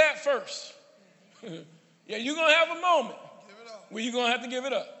going to do that first. Yeah, you're going to have a moment where you're going to have to give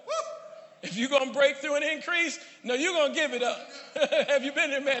it up. Woo! If you're going to break through and increase, no, you're going to give it up. Have you been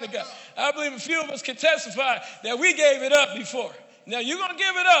there, man of God? I believe a few of us can testify that we gave it up before. Now, you're going to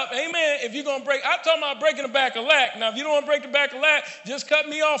give it up, amen, if you're going to break. I'm talking about breaking the back of lack. Now, if you don't want to break the back of lack, just cut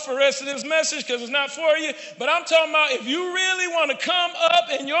me off for the rest of this message because it's not for you. But I'm talking about if you really want to come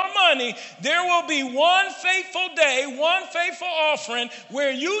up in your money, there will be one faithful day, one faithful offering where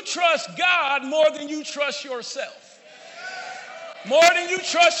you trust God more than you trust yourself. More than you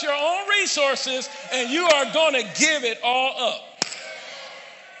trust your own resources, and you are going to give it all up.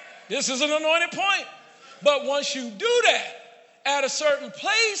 This is an anointed point. But once you do that, at a certain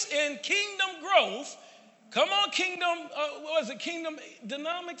place in kingdom growth, come on, kingdom, kingdom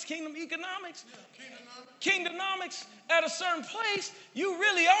dynamics, kingdom economics? Yeah, kingdonomics. At a certain place, you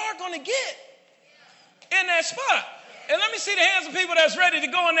really are going to get in that spot. And let me see the hands of people that's ready to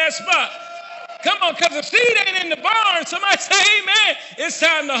go in that spot. Come on, because the seed ain't in the barn. Somebody say amen. It's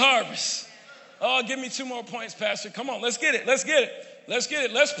time to harvest. Oh, give me 2 more points, Pastor. Come on, let's get it. Let's get it. Let's get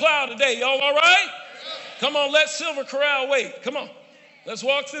it. Let's plow today. Y'all all right? Come on, let Silver Corral wait. Come on. Let's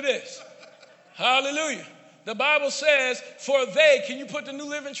walk through this. Hallelujah. The Bible says, for they, can you put the New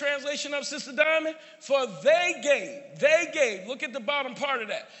Living Translation up, Sister Diamond? For they gave, look at the bottom part of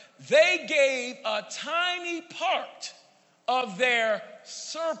that. They gave a tiny part of their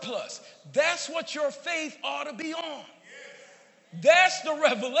surplus. That's what your faith ought to be on. That's the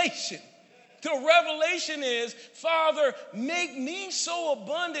revelation. The revelation is, Father, make me so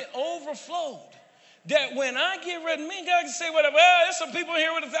abundant, overflowed, that when I get ready, me and God can say whatever. Well, there's some people in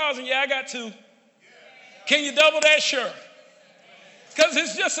here with 1,000. Yeah, I got 2. Can you double that? Sure. Because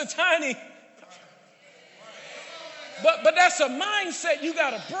it's just a tiny. But that's a mindset you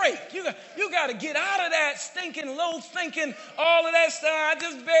got to break. You got to get out of that stinking, low thinking, all of that stuff. I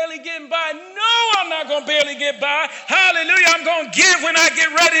just barely getting by. No, I'm not going to barely get by. Hallelujah. I'm going to give when I get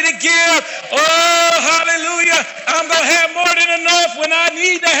ready to give. Oh, hallelujah. I'm going to have more than enough when I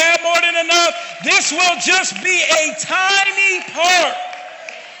need to have more than enough. This will just be a tiny part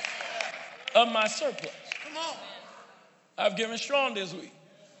of my surplus. Come on. I've given strong this week,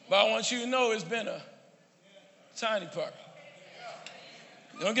 but I want you to know it's been a tiny part.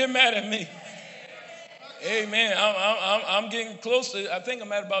 Don't get mad at me. Amen. I'm getting close to, I think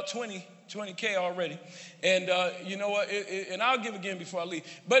I'm at about 20K already. And you know what? And I'll give again before I leave.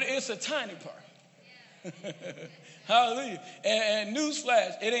 But it's a tiny part. Hallelujah. And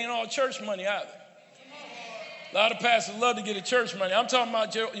newsflash, it ain't all church money either. A lot of pastors love to get a church money. I'm talking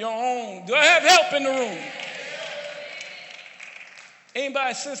about your own. Do I have help in the room?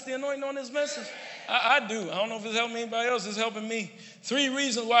 Anybody sense the anointing on this message? I do. I don't know if it's helping anybody else. It's helping me. 3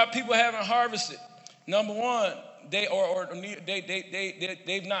 reasons why people haven't harvested. Number one, they've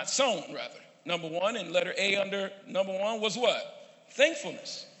not sown, rather. Number one, and letter A under number one was what?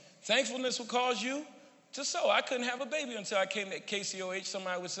 Thankfulness. Thankfulness will cause you to sow. I couldn't have a baby until I came to KCOH,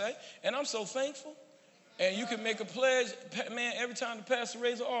 somebody would say. And I'm so thankful. And you can make a pledge. Man, every time the pastor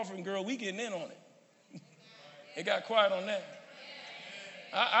raises an offering, girl, we getting in on it. It got quiet on that.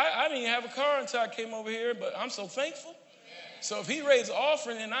 I didn't even have a car until I came over here, but I'm so thankful. So if he raised an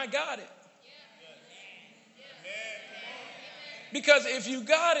offering, then I got it. Because if you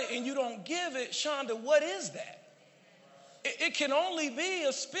got it and you don't give it, Shonda, what is that? It can only be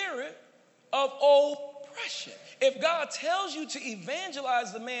a spirit of oppression. If God tells you to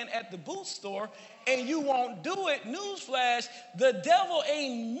evangelize the man at the boot store and you won't do it, newsflash, the devil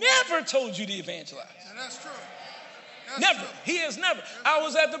ain't never told you to evangelize. And that's true. Never. He has never. I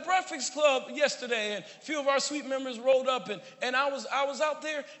was at the Breakfast Club yesterday, and a few of our sweet members rolled up, and I was out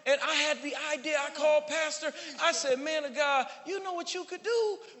there, and I had the idea. I called Pastor. I said, man of God, you know what you could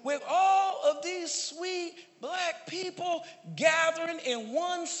do with all of these sweet black people gathering in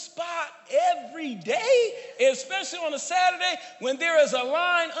one spot every day, especially on a Saturday when there is a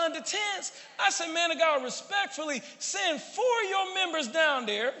line under tents. I said, man of God, respectfully, send 4 of your members down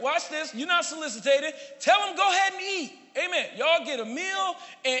there. Watch this. You're not solicited. Tell them go ahead and eat. Amen. Y'all get a meal,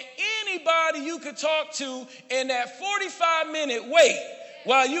 and anybody you could talk to in that 45-minute wait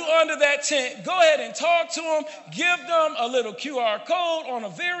while you under that tent, go ahead and talk to them. Give them a little QR code on a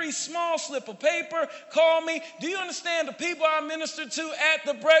very small slip of paper. Call me. Do you understand the people I ministered to at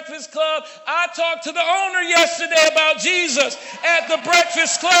the Breakfast Club? I talked to the owner yesterday about Jesus at the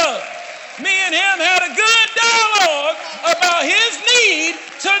Breakfast Club. Me and him had a good dialogue about his need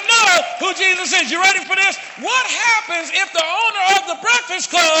to know who Jesus is. You ready for this? What happens if the owner of the Breakfast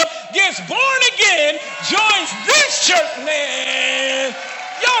Club gets born again, joins this church? Man,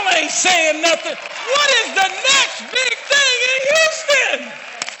 y'all ain't saying nothing. What is the next big thing in Houston?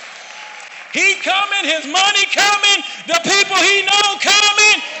 He coming, his money coming, the people he know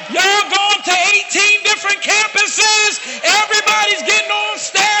coming. Y'all going to 18 different campuses. Everybody's getting on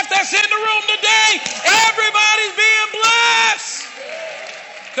staff that's in the room today. Everybody's being blessed.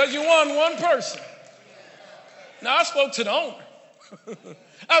 Because you won one person. Now, I spoke to the owner.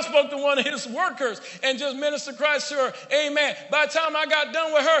 I spoke to one of his workers and just ministered Christ to her. Amen. By the time I got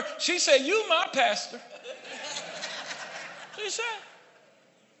done with her, she said, you my pastor.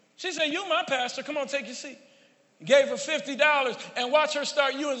 She said, you my pastor. Come on, take your seat. Gave her $50 and watch her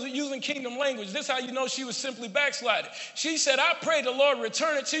start using kingdom language. This is how you know she was simply backsliding. She said, I pray the Lord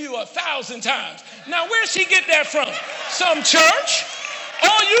return it to you 1,000 times. Now, where'd she get that from? Some church?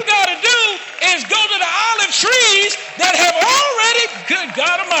 All you got to do is go to the olive trees that have already, good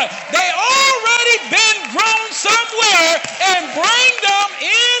God Almighty, they already been grown somewhere and bring them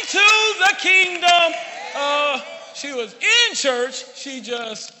into the kingdom. She was in church. She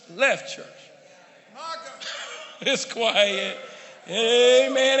just left church. It's quiet.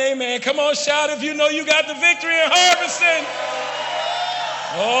 Amen, amen. Come on, shout if you know you got the victory in harvesting.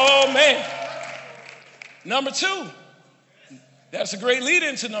 Oh, man. Number 2. That's a great lead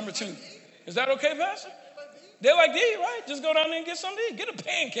into number 2. Is that okay, Pastor? They like to eat, right? Just go down there and get something to eat. Get a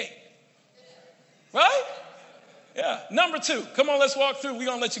pancake. Right? Yeah. Number 2. Come on, let's walk through. We're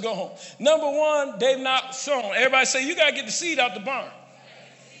going to let you go home. Number 1, they've not sown. Everybody say, you got to get the seed out the barn.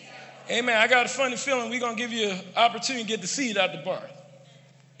 Amen. I got a funny feeling we're going to give you an opportunity to get the seed out the barn.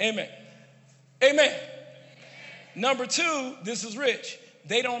 Amen. Amen. Number 2, this is rich.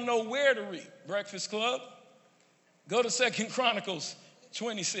 They don't know where to reap. Breakfast Club. Go to 2 Chronicles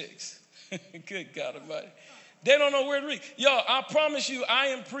 26. Good God Almighty. They don't know where to reap. Y'all, I promise you, I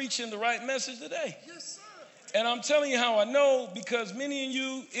am preaching the right message today. Yes, sir. And I'm telling you how I know, because many of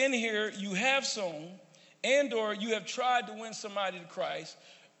you in here, you have sown, and or you have tried to win somebody to Christ,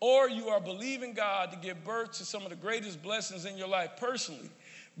 or you are believing God to give birth to some of the greatest blessings in your life personally,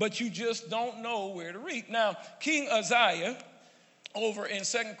 but you just don't know where to reap. Now, King Uzziah, over in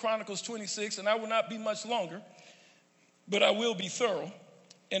 2 Chronicles 26, and I will not be much longer, but I will be thorough.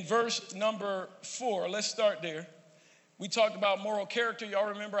 In verse number 4, let's start there. We talked about moral character. Y'all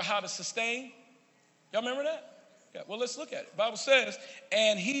remember how to sustain? Y'all remember that? Yeah, well, let's look at it. The Bible says,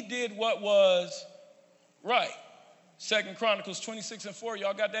 and he did what was right. 2 Chronicles 26 and 4.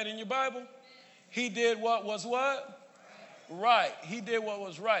 Y'all got that in your Bible? He did what was what? Right. He did what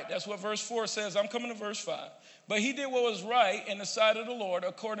was right. That's what verse 4 says. I'm coming to verse 5. But he did what was right in the sight of the Lord,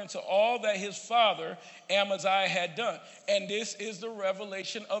 according to all that his father Amaziah had done. And this is the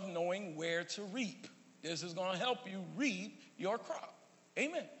revelation of knowing where to reap. This is going to help you reap your crop.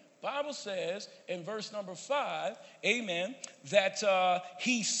 Amen. Bible says in verse number 5, amen, that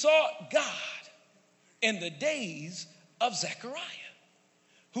he sought God in the days of Zechariah,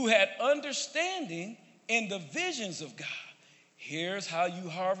 who had understanding in the visions of God. Here's how you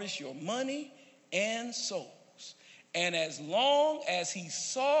harvest your money and souls. And as long as he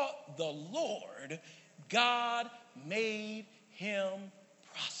sought the Lord, God made him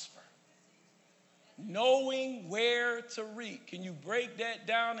prosper. Knowing where to reap. Can you break that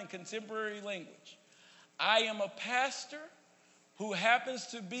down in contemporary language? I am a pastor who happens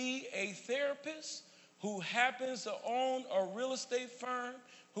to be a therapist, who happens to own a real estate firm,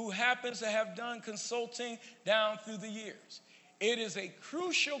 who happens to have done consulting down through the years. It is a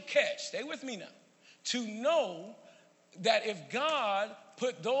crucial catch, stay with me now, to know that if God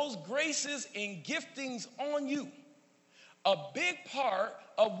put those graces and giftings on you, a big part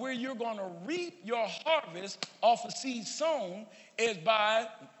of where you're going to reap your harvest off of seed sown is by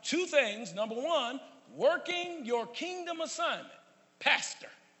 2 things. Number 1, working your kingdom assignment, pastor.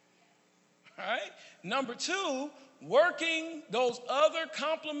 All right? Number 2, working those other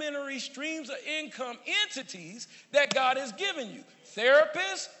complementary streams of income entities that God has given you.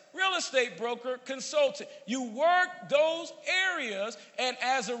 Therapist, real estate broker, consultant. You work those areas, and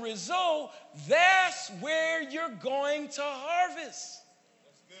as a result, that's where you're going to harvest.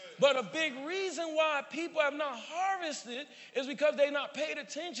 But a big reason why people have not harvested is because they've not paid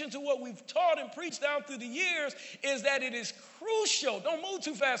attention to what we've taught and preached down through the years, is that it is crucial. Don't move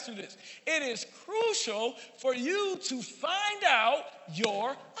too fast through this. It is crucial for you to find out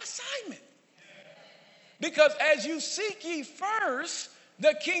your assignment. Because as you seek ye first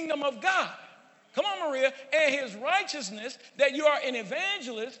the kingdom of God, come on, Maria, and his righteousness, that you are an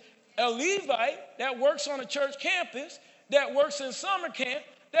evangelist, a Levite that works on a church campus, that works in summer camp,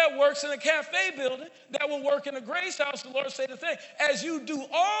 that works in a cafe building, that will work in a grace house. The Lord say the thing. As you do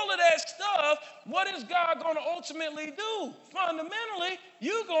all of that stuff, what is God going to ultimately do? Fundamentally,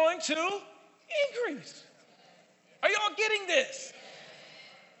 you're going to increase. Are y'all getting this?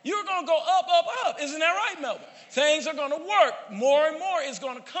 You're going to go up, up, up. Isn't that right, Melvin? Things are going to work. More and more is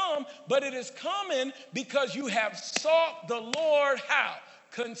going to come, but it is coming because you have sought the Lord how?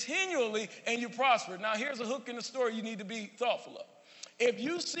 Continually, and you prosper. Now, here's a hook in the story you need to be thoughtful of. If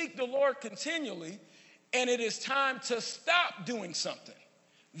you seek the Lord continually and it is time to stop doing something,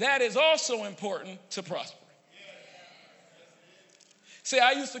 that is also important to prosper. See,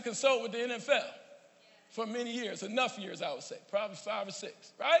 I used to consult with the NFL for many years, enough years, I would say, probably 5 or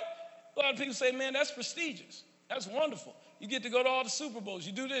 6, right? A lot of people say, man, that's prestigious. That's wonderful. You get to go to all the Super Bowls.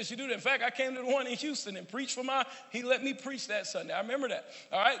 You do this, you do that. In fact, I came to the one in Houston and preached he let me preach that Sunday. I remember that.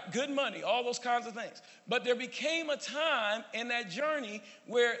 All right, good money, all those kinds of things. But there became a time in that journey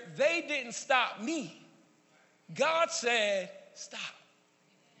where they didn't stop me. God said, stop.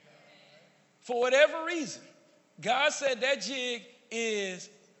 For whatever reason, God said that jig is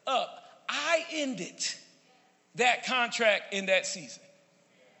up. I end it. that contract in that season.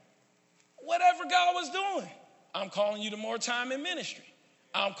 Whatever God was doing, I'm calling you to more time in ministry.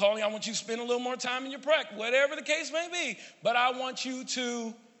 I want you to spend a little more time in your practice, whatever the case may be. But I want you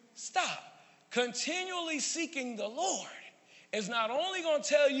to stop. Continually seeking the Lord is not only going to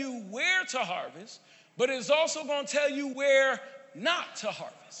tell you where to harvest, but it's also going to tell you where not to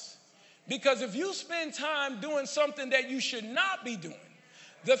harvest. Because if you spend time doing something that you should not be doing,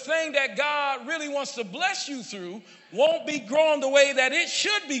 the thing that God really wants to bless you through won't be growing the way that it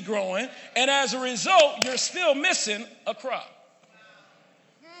should be growing. And as a result, you're still missing a crop.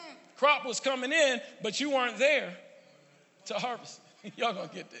 Crop was coming in, but you weren't there to harvest. Y'all gonna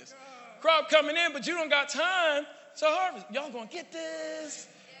get this. Crop coming in, but you don't got time to harvest. Y'all gonna get this.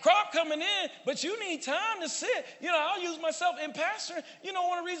 Crop coming in, but you need time to sit. I'll use myself in pastoring.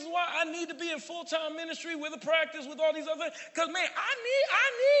 One of the reasons why I need to be in full-time ministry with a practice, with all these other things, because, man, I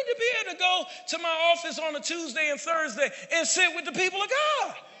need to be able to go to my office on a Tuesday and Thursday and sit with the people of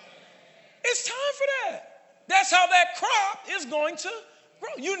God. It's time for that. That's how that crop is going to grow.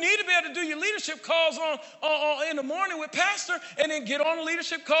 You need to be able to do your leadership calls on in the morning with pastor and then get on a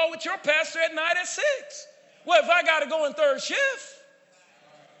leadership call with your pastor at night at 6. Well, if I got to go in third shift,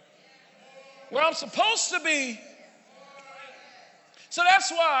 where I'm supposed to be. So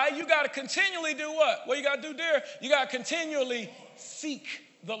that's why you got to continually do what? What you got to do there? You got to continually seek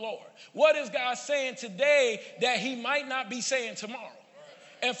the Lord. What is God saying today that he might not be saying tomorrow?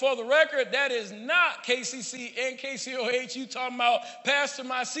 And for the record, that is not KCC and KCOH. You talking about, Pastor,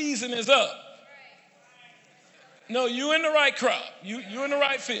 my season is up. No, you in the right crop. You in the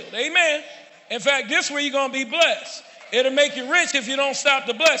right field. Amen. In fact, this is where you're going to be blessed. It'll make you rich if you don't stop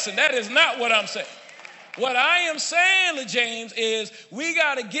the blessing. That is not what I'm saying. What I am saying, LeJames, is we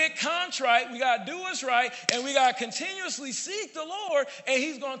got to get contrite, we got to do what's right, and we got to continuously seek the Lord, and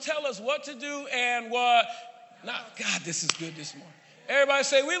he's going to tell us what to do and what not. God, this is good this morning. Everybody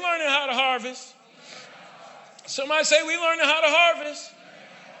say, we learning how to harvest. Somebody say, we learning how to harvest.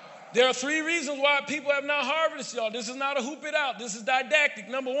 There are 3 reasons why people have not harvested, y'all. This is not a hoop it out. This is didactic.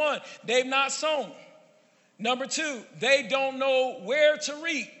 Number 1, they've not sown. Number 2, they don't know where to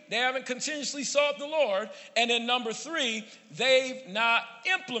reap. They haven't continuously sought the Lord. And then number 3, they've not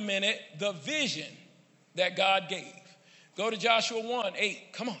implemented the vision that God gave. Go to Joshua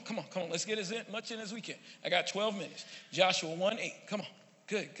 1:8. Come on. Let's get as much in as we can. I got 12 minutes. Joshua 1:8. Come on.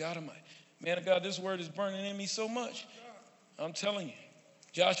 Good God Almighty. Man of God, this word is burning in me so much. I'm telling you.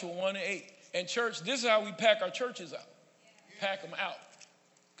 Joshua 1:8. And church, this is how we pack our churches out. Pack them out.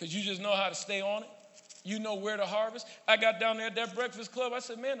 Because you just know how to stay on it. You know where to harvest. I got down there at that breakfast club. I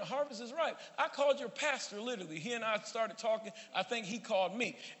said, man, the harvest is ripe. I called your pastor, literally. He and I started talking. I think he called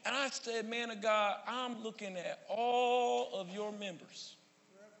me. And I said, man of God, I'm looking at all of your members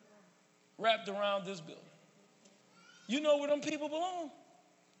wrapped around this building. You know where them people belong.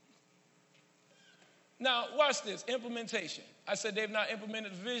 Now, watch this. Implementation. I said they've not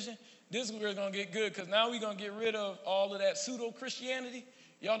implemented the vision. This is where it's going to get good, because now we're going to get rid of all of that pseudo-Christianity.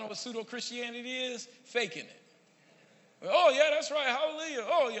 Y'all know what pseudo-Christianity is? Faking it. Oh, yeah, that's right. Hallelujah.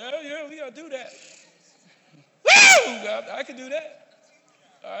 Oh, yeah, we got to do that. Woo! I can do that.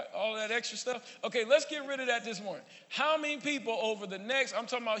 All right, all that extra stuff. Okay, let's get rid of that this morning. How many people over the next, I'm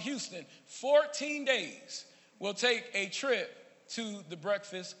talking about Houston, 14 days will take a trip to the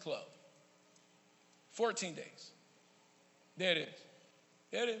Breakfast Club? 14 days. There it is.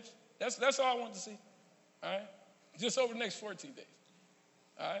 There it is. That's all I want to see. All right? Just over the next 14 days.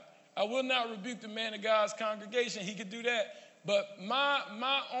 All right? I will not rebuke the man of God's congregation. He could do that. But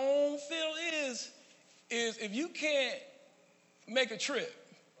my own feel is if you can't make a trip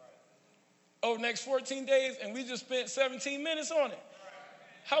over the next 14 days and we just spent 17 minutes on it,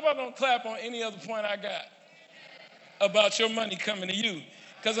 how about don't clap on any other point I got about your money coming to you?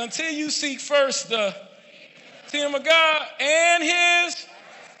 Because until you seek first the kingdom of God and his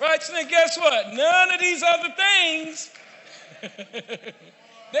righteousness, guess what? None of these other things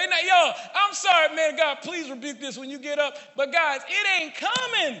they not, y'all, I'm sorry, man, God, please rebuke this when you get up. But guys, it ain't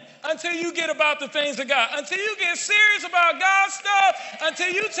coming until you get about the things of God. Until you get serious about God's stuff. Until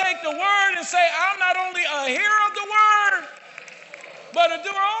you take the word and say, I'm not only a hearer of the word, but a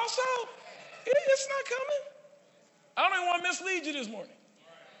doer also. It's not coming. I don't even want to mislead you this morning.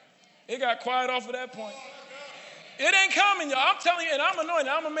 It got quiet off of that point. It ain't coming, y'all. I'm telling you, and I'm anointed.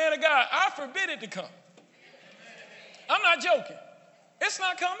 I'm a man of God. I forbid it to come. I'm not joking. It's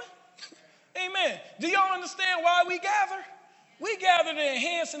not coming. Amen. Do y'all understand why we gather? We gather to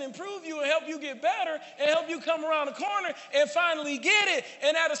enhance and improve you and help you get better and help you come around the corner and finally get it.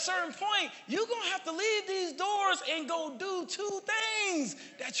 And at a certain point, you're going to have to leave these doors and go do 2 things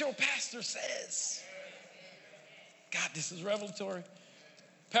that your pastor says. God, this is revelatory.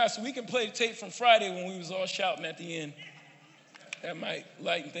 Pastor, we can play the tape from Friday when we was all shouting at the end. That might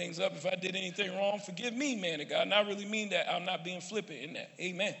lighten things up. If I did anything wrong, forgive me, man of God. And I really mean that. I'm not being flippant in that.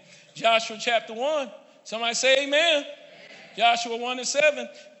 Amen. Joshua chapter 1. Somebody say amen. Joshua 1:7.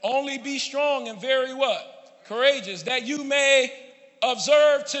 Only be strong and very what? Courageous, that you may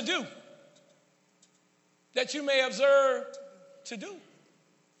observe to do. That you may observe to do.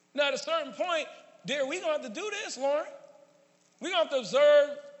 Now, at a certain point, we're going to have to do this, Lauren. We're going to have to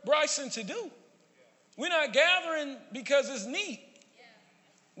observe Bryson to do. We're not gathering because it's neat.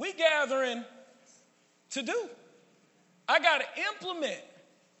 We're gathering to do. I got to implement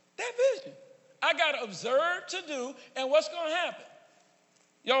that vision. I got to observe to do, and what's going to happen?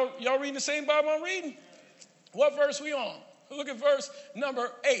 Y'all reading the same Bible I'm reading? What verse we on? Look at verse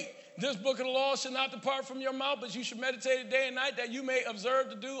number 8. This book of the law shall not depart from your mouth, but you should meditate it day and night, that you may observe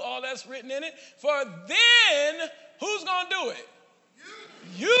to do all that's written in it. For then, who's going to do it?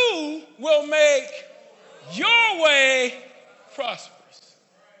 You will make your way prosperous.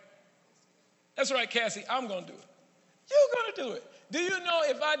 That's right, Cassie, I'm going to do it. You're going to do it. Do you know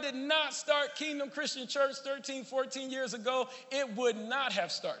if I did not start Kingdom Christian Church 13, 14 years ago, it would not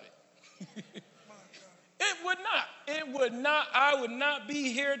have started. It would not. It would not. I would not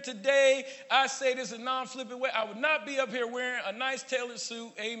be here today. I say this in a non-flippant way. I would not be up here wearing a nice tailored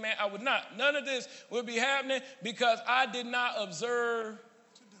suit. Amen. I would not. None of this would be happening because I did not observe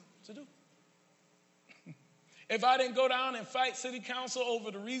to do. If I didn't go down and fight city council over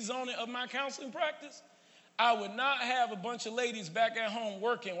the rezoning of my counseling practice, I would not have a bunch of ladies back at home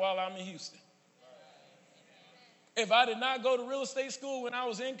working while I'm in Houston. If I did not go to real estate school when I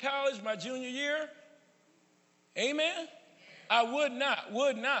was in college, my junior year, amen, I would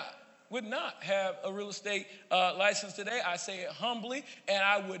not have a real estate license today. I say it humbly, and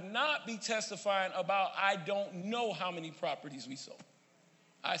I would not be testifying about I don't know how many properties we sold.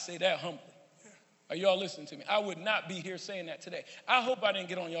 I say that humbly. Are y'all listening to me? I would not be here saying that today. I hope I didn't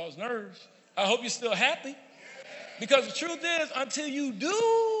get on y'all's nerves. I hope you're still happy. Because the truth is, until you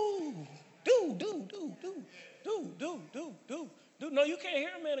do. No, you can't hear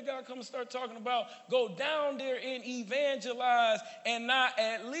a man of God come and start talking about go down there and evangelize and not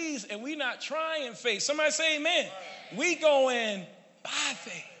at least, and we not trying faith. Somebody say amen. We going by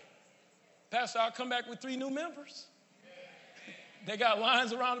faith. Pastor, I'll come back with 3 new members. They got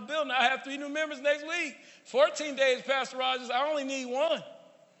lines around the building. I have 3 new members next week. 14 days, Pastor Rogers. I only need 1.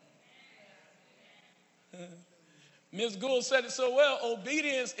 Ms. Gould said it so well.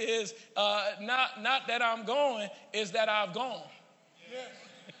 Obedience is not that I'm going, is that I've gone.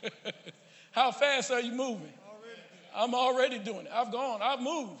 Yes. How fast are you moving? I'm already doing it. I've gone. I've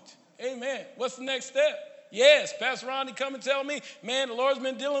moved. Amen. What's the next step? Yes, Pastor Ronnie come and tell me, man, the Lord's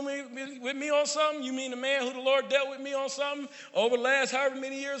been dealing with me on something. You mean the man who the Lord dealt with me on something over the last however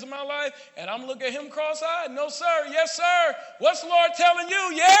many years of my life? And I'm looking at him cross-eyed. No, sir. Yes, sir. What's the Lord telling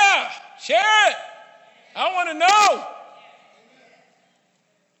you? Yeah. Share it. I want to know.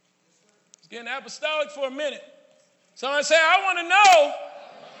 It's getting apostolic for a minute. Somebody say, I want to know.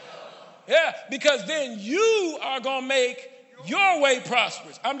 Yeah, because then you are going to make your way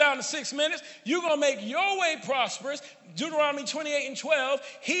prosperous. I'm down to 6 minutes. You're going to make your way prosperous. Deuteronomy 28:12.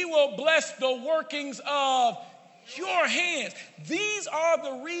 He will bless the workings of your hands. These are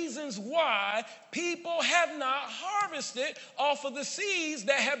the reasons why people have not harvested off of the seeds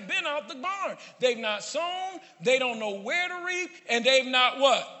that have been out the barn. They've not sown. They don't know where to reap. And they've not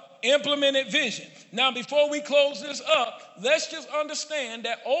what? Implemented vision. Now, before we close this up, let's just understand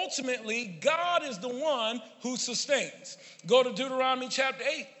that ultimately God is the one who sustains. Go to Deuteronomy chapter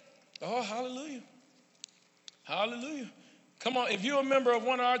 8. Oh, hallelujah. Hallelujah. Come on, if you're a member of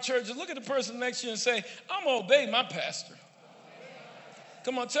one of our churches, look at the person next to you and say, I'm going to obey my pastor.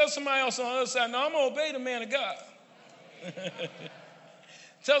 Come on, tell somebody else on the other side, no, I'm going to obey the man of God.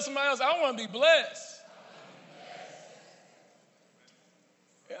 Tell somebody else, I want to be blessed.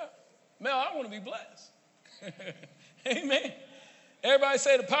 Man, I want to be blessed. Amen. Everybody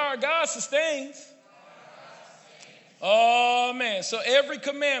say the power of God sustains. Oh, man. So every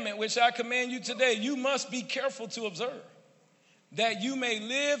commandment which I command you today, you must be careful to observe, that you may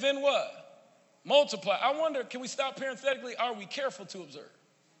live and what? Multiply. I wonder, can we stop parenthetically? Are we careful to observe?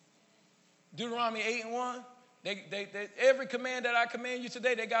 Deuteronomy 8:1. Every command that I command you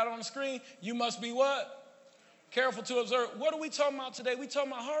today, they got on the screen. You must be what? Careful to observe. What are we talking about today? We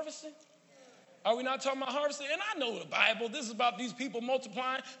talking about harvesting? Are we not talking about harvesting? And I know the Bible, this is about these people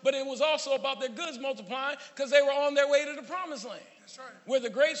multiplying, but it was also about their goods multiplying because they were on their way to the promised land. That's right. Where the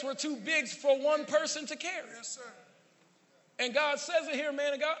grapes were too big for one person to carry. Yes, sir. And God says it here,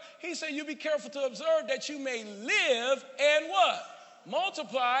 man of God. He said, you be careful to observe that you may live and what?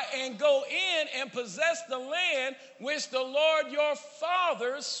 Multiply and go in and possess the land which the Lord your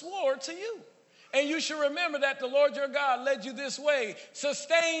fathers swore to you. And you should remember that the Lord your God led you this way.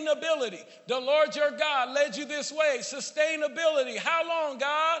 Sustainability. The Lord your God led you this way. Sustainability. How long,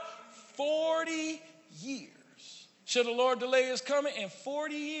 God? 40 years. Should the Lord delay his coming? In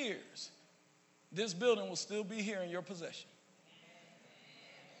 40 years, this building will still be here in your possession.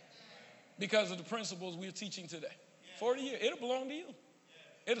 Because of the principles we're teaching today. 40 years. It'll belong to you.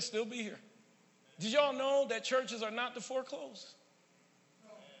 It'll still be here. Did y'all know that churches are not to foreclose?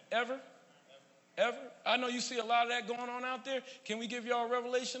 Ever? Ever? I know you see a lot of that going on out there. Can we give y'all a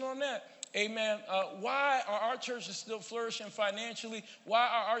revelation on that? Amen. Why are our churches still flourishing financially? Why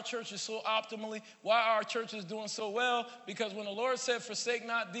are our churches so optimally? Why are our churches doing so well? Because when the Lord said, forsake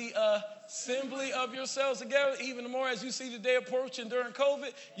not the assembly of yourselves together, even more as you see the day approaching during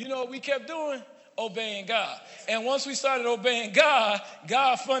COVID, you know what we kept doing? Obeying God. And once we started obeying God,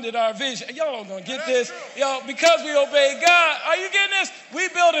 God funded our vision. Y'all don't get this. Y'all, because we obeyed God, are you getting this? We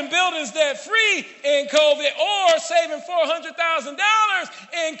building buildings that free in COVID or saving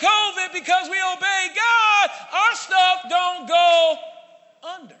 $400,000 in COVID because we obeyed God. Our stuff don't go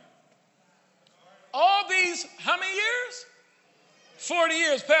under. All these, how many years? 40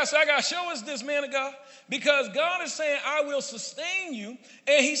 years. Pastor, I got to show us this, man of God. Because God is saying, I will sustain you.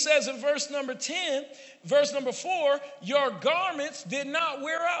 And he says in verse number 10, verse number 4, your garments did not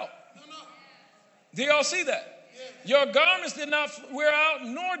wear out. Do y'all see that? Your garments did not wear out,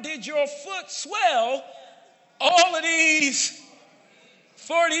 nor did your foot swell all of these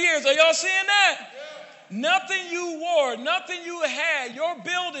 40 years. Are y'all seeing that? Nothing you wore, nothing you had, your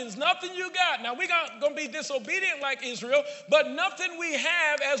buildings, nothing you got. Now, we're not going to be disobedient like Israel, but nothing we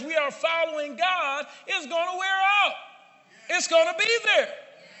have as we are following God is going to wear out. It's going to be there.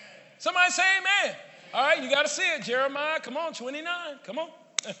 Somebody say amen. All right, you got to see it. Jeremiah, come on, 29. Come on.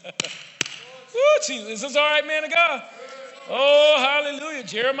 Woo, Jesus. Is this all right, man of God? Oh, hallelujah.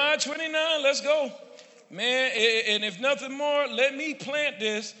 Jeremiah 29, let's go. Man, and if nothing more, let me plant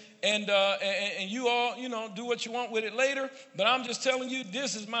this. And you all, do what you want with it later. But I'm just telling you,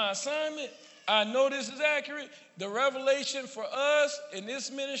 this is my assignment. I know this is accurate. The revelation for us in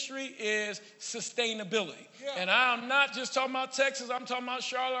this ministry is sustainability. Yeah. And I'm not just talking about Texas. I'm talking about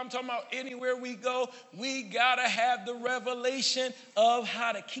Charlotte. I'm talking about anywhere we go. We got to have the revelation of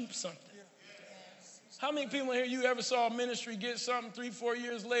how to keep something. Yeah. How many people here, you ever saw a ministry get something 3-4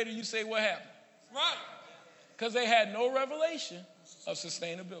 years later, you say, what happened? Right. Because they had no revelation of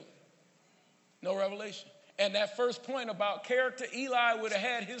sustainability. No revelation. And that first point about character, Eli would have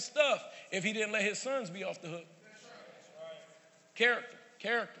had his stuff if he didn't let his sons be off the hook.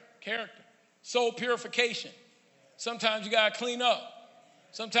 Character. Soul purification. Sometimes you got to clean up.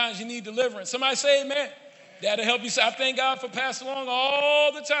 Sometimes you need deliverance. Somebody say amen. That'll help you. I thank God for Pastor Long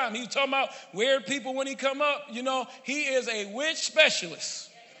all the time. He's talking about weird people when he come up. He is a witch specialist.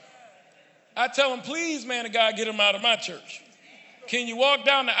 I tell him, please, man of God, get him out of my church. Can you walk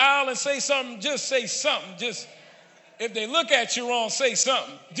down the aisle and say something? Just say something. Just, if they look at you wrong, say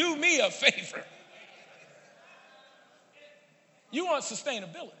something. Do me a favor. You want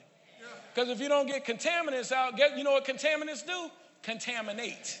sustainability. Because if you don't get contaminants out, you know what contaminants do?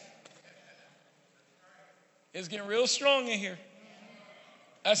 Contaminate. It's getting real strong in here.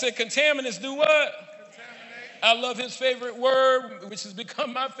 I said contaminants do what? I love his favorite word, which has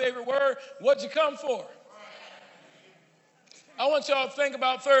become my favorite word. What'd you come for? I want y'all to think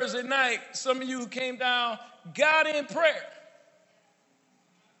about Thursday night. Some of you who came down got in prayer.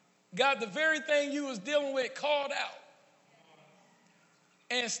 Got the very thing you was dealing with called out.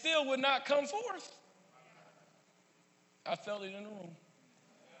 And still would not come forth. I felt it in the room.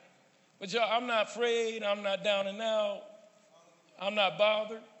 But y'all, I'm not afraid. I'm not down and out. I'm not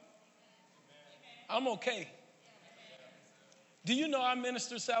bothered. I'm okay. Do you know I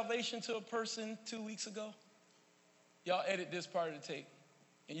ministered salvation to a person 2 weeks ago? Y'all edit this part of the tape,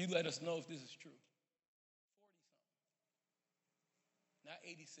 and you let us know if this is true. 40-something. Not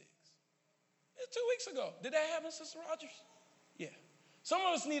 86. It's 2 weeks ago. Did that happen, Sister Rogers? Yeah. Some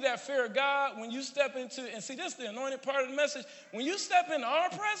of us need that fear of God when you step into, and see, this is the anointed part of the message. When you step into our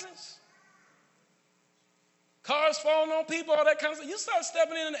presence, cars falling on people, all that kind of stuff, you start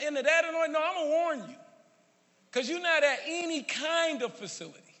stepping into that anointing. No, I'm going to warn you. Because you're not at any kind of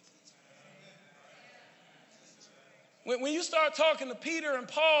facility. When you start talking to Peter and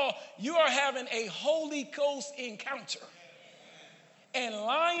Paul, you are having a Holy Ghost encounter. And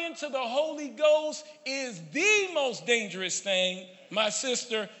lying to the Holy Ghost is the most dangerous thing, my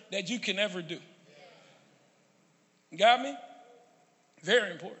sister, that you can ever do. Got me?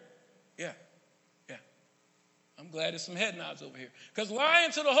 Very important. Yeah. Yeah. I'm glad there's some head nods over here. Because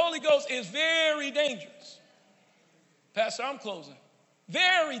lying to the Holy Ghost is very dangerous. Pastor, I'm closing.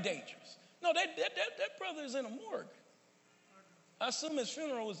 Very dangerous. No, that brother is in a morgue. I assume his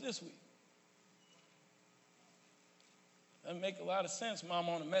funeral was this week. That make a lot of sense, Mom,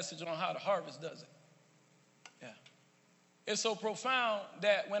 on a message on how the harvest does it. Yeah. It's so profound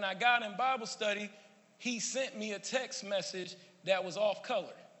that when I got in Bible study, he sent me a text message that was off color.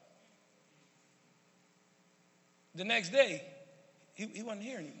 The next day, he wasn't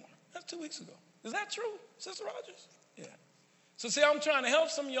here anymore. That's 2 weeks ago. Is that true, Sister Rogers? Yeah. So see, I'm trying to help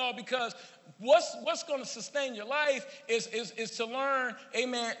some of y'all because what's going to sustain your life is to learn,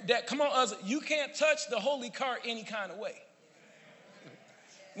 amen, that, come on, you can't touch the holy cart any kind of way.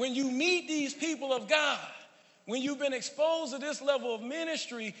 When you meet these people of God, when you've been exposed to this level of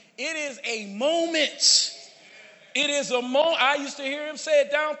ministry, it is a moment. It is a moment. I used to hear him say it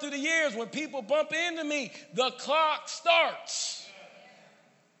down through the years. When people bump into me, the clock starts.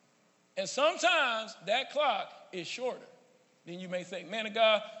 And sometimes that clock is shorter than you may think. Man of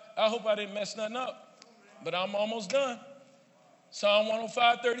God, I hope I didn't mess nothing up, but I'm almost done. Psalm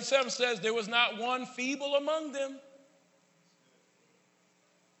 105:37 says, there was not one feeble among them.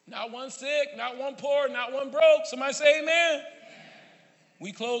 Not one sick, not one poor, not one broke. Somebody say amen. Amen.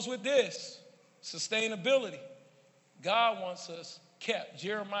 We close with this. Sustainability. God wants us kept.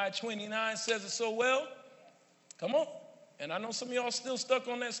 Jeremiah 29 says it so well. Come on. And I know some of y'all still stuck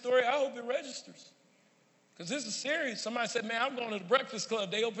on that story. I hope it registers. Because this is serious. Somebody said, man, I'm going to the Breakfast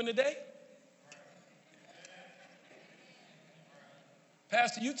Club. They open today?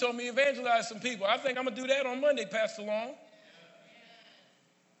 Pastor, you told me evangelize some people. I think I'm going to do that on Monday, Pastor Long.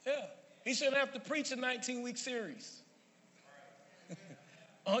 Yeah. He shouldn't have to preach a 19-week series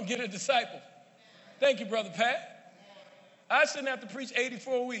on Get a Disciple. Thank you, Brother Pat. I shouldn't have to preach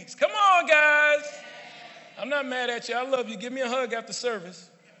 84 weeks. Come on, guys. I'm not mad at you. I love you. Give me a hug after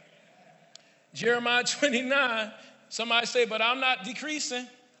service. Jeremiah 29. Somebody say, but I'm not decreasing.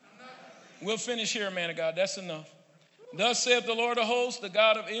 We'll finish here, man of God. That's enough. Thus saith the Lord of hosts, the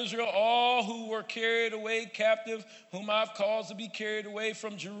God of Israel, all who were carried away captive, whom I've caused to be carried away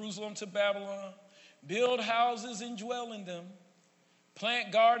from Jerusalem to Babylon, build houses and dwell in them,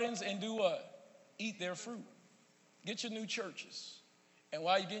 plant gardens and do what? Eat their fruit. Get your new churches. And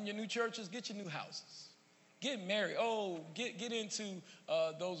while you're getting your new churches, get your new houses. Get married. Oh, get into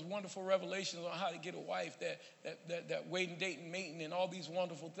those wonderful revelations on how to get a wife, that waiting, dating, mating, and all these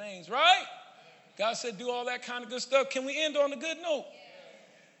wonderful things, right? God said, do all that kind of good stuff. Can we end on a good note?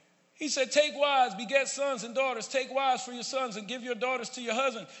 He said, take wives, beget sons and daughters. Take wives for your sons and give your daughters to your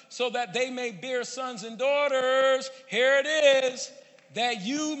husband so that they may bear sons and daughters. Here it is, that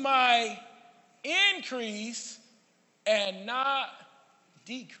you might increase and not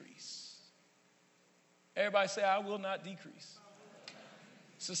decrease. Everybody say, I will not decrease.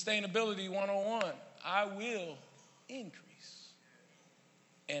 Sustainability 101. I will increase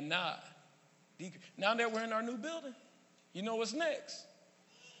and not decrease. Now that we're in our new building, you know what's next?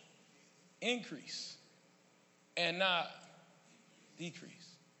 Increase and not decrease.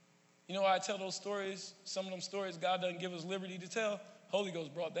 You know why I tell those stories? Some of them stories God doesn't give us liberty to tell. Holy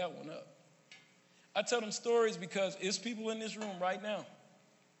Ghost brought that one up. I tell them stories because it's people in this room right now.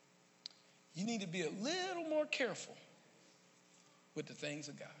 You need to be a little more careful with the things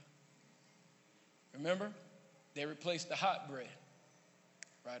of God. Remember, they replaced the hot bread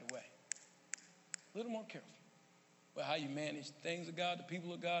right away. A little more careful with how you manage the things of God, the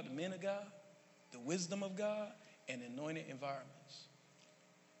people of God, the men of God, the wisdom of God, and anointed environments.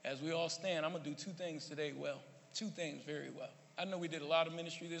 As we all stand, I'm going to do two things today well. Two things very well. I know we did a lot of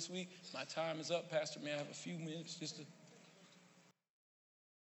ministry this week. My time is up. Pastor, may I have a few minutes just to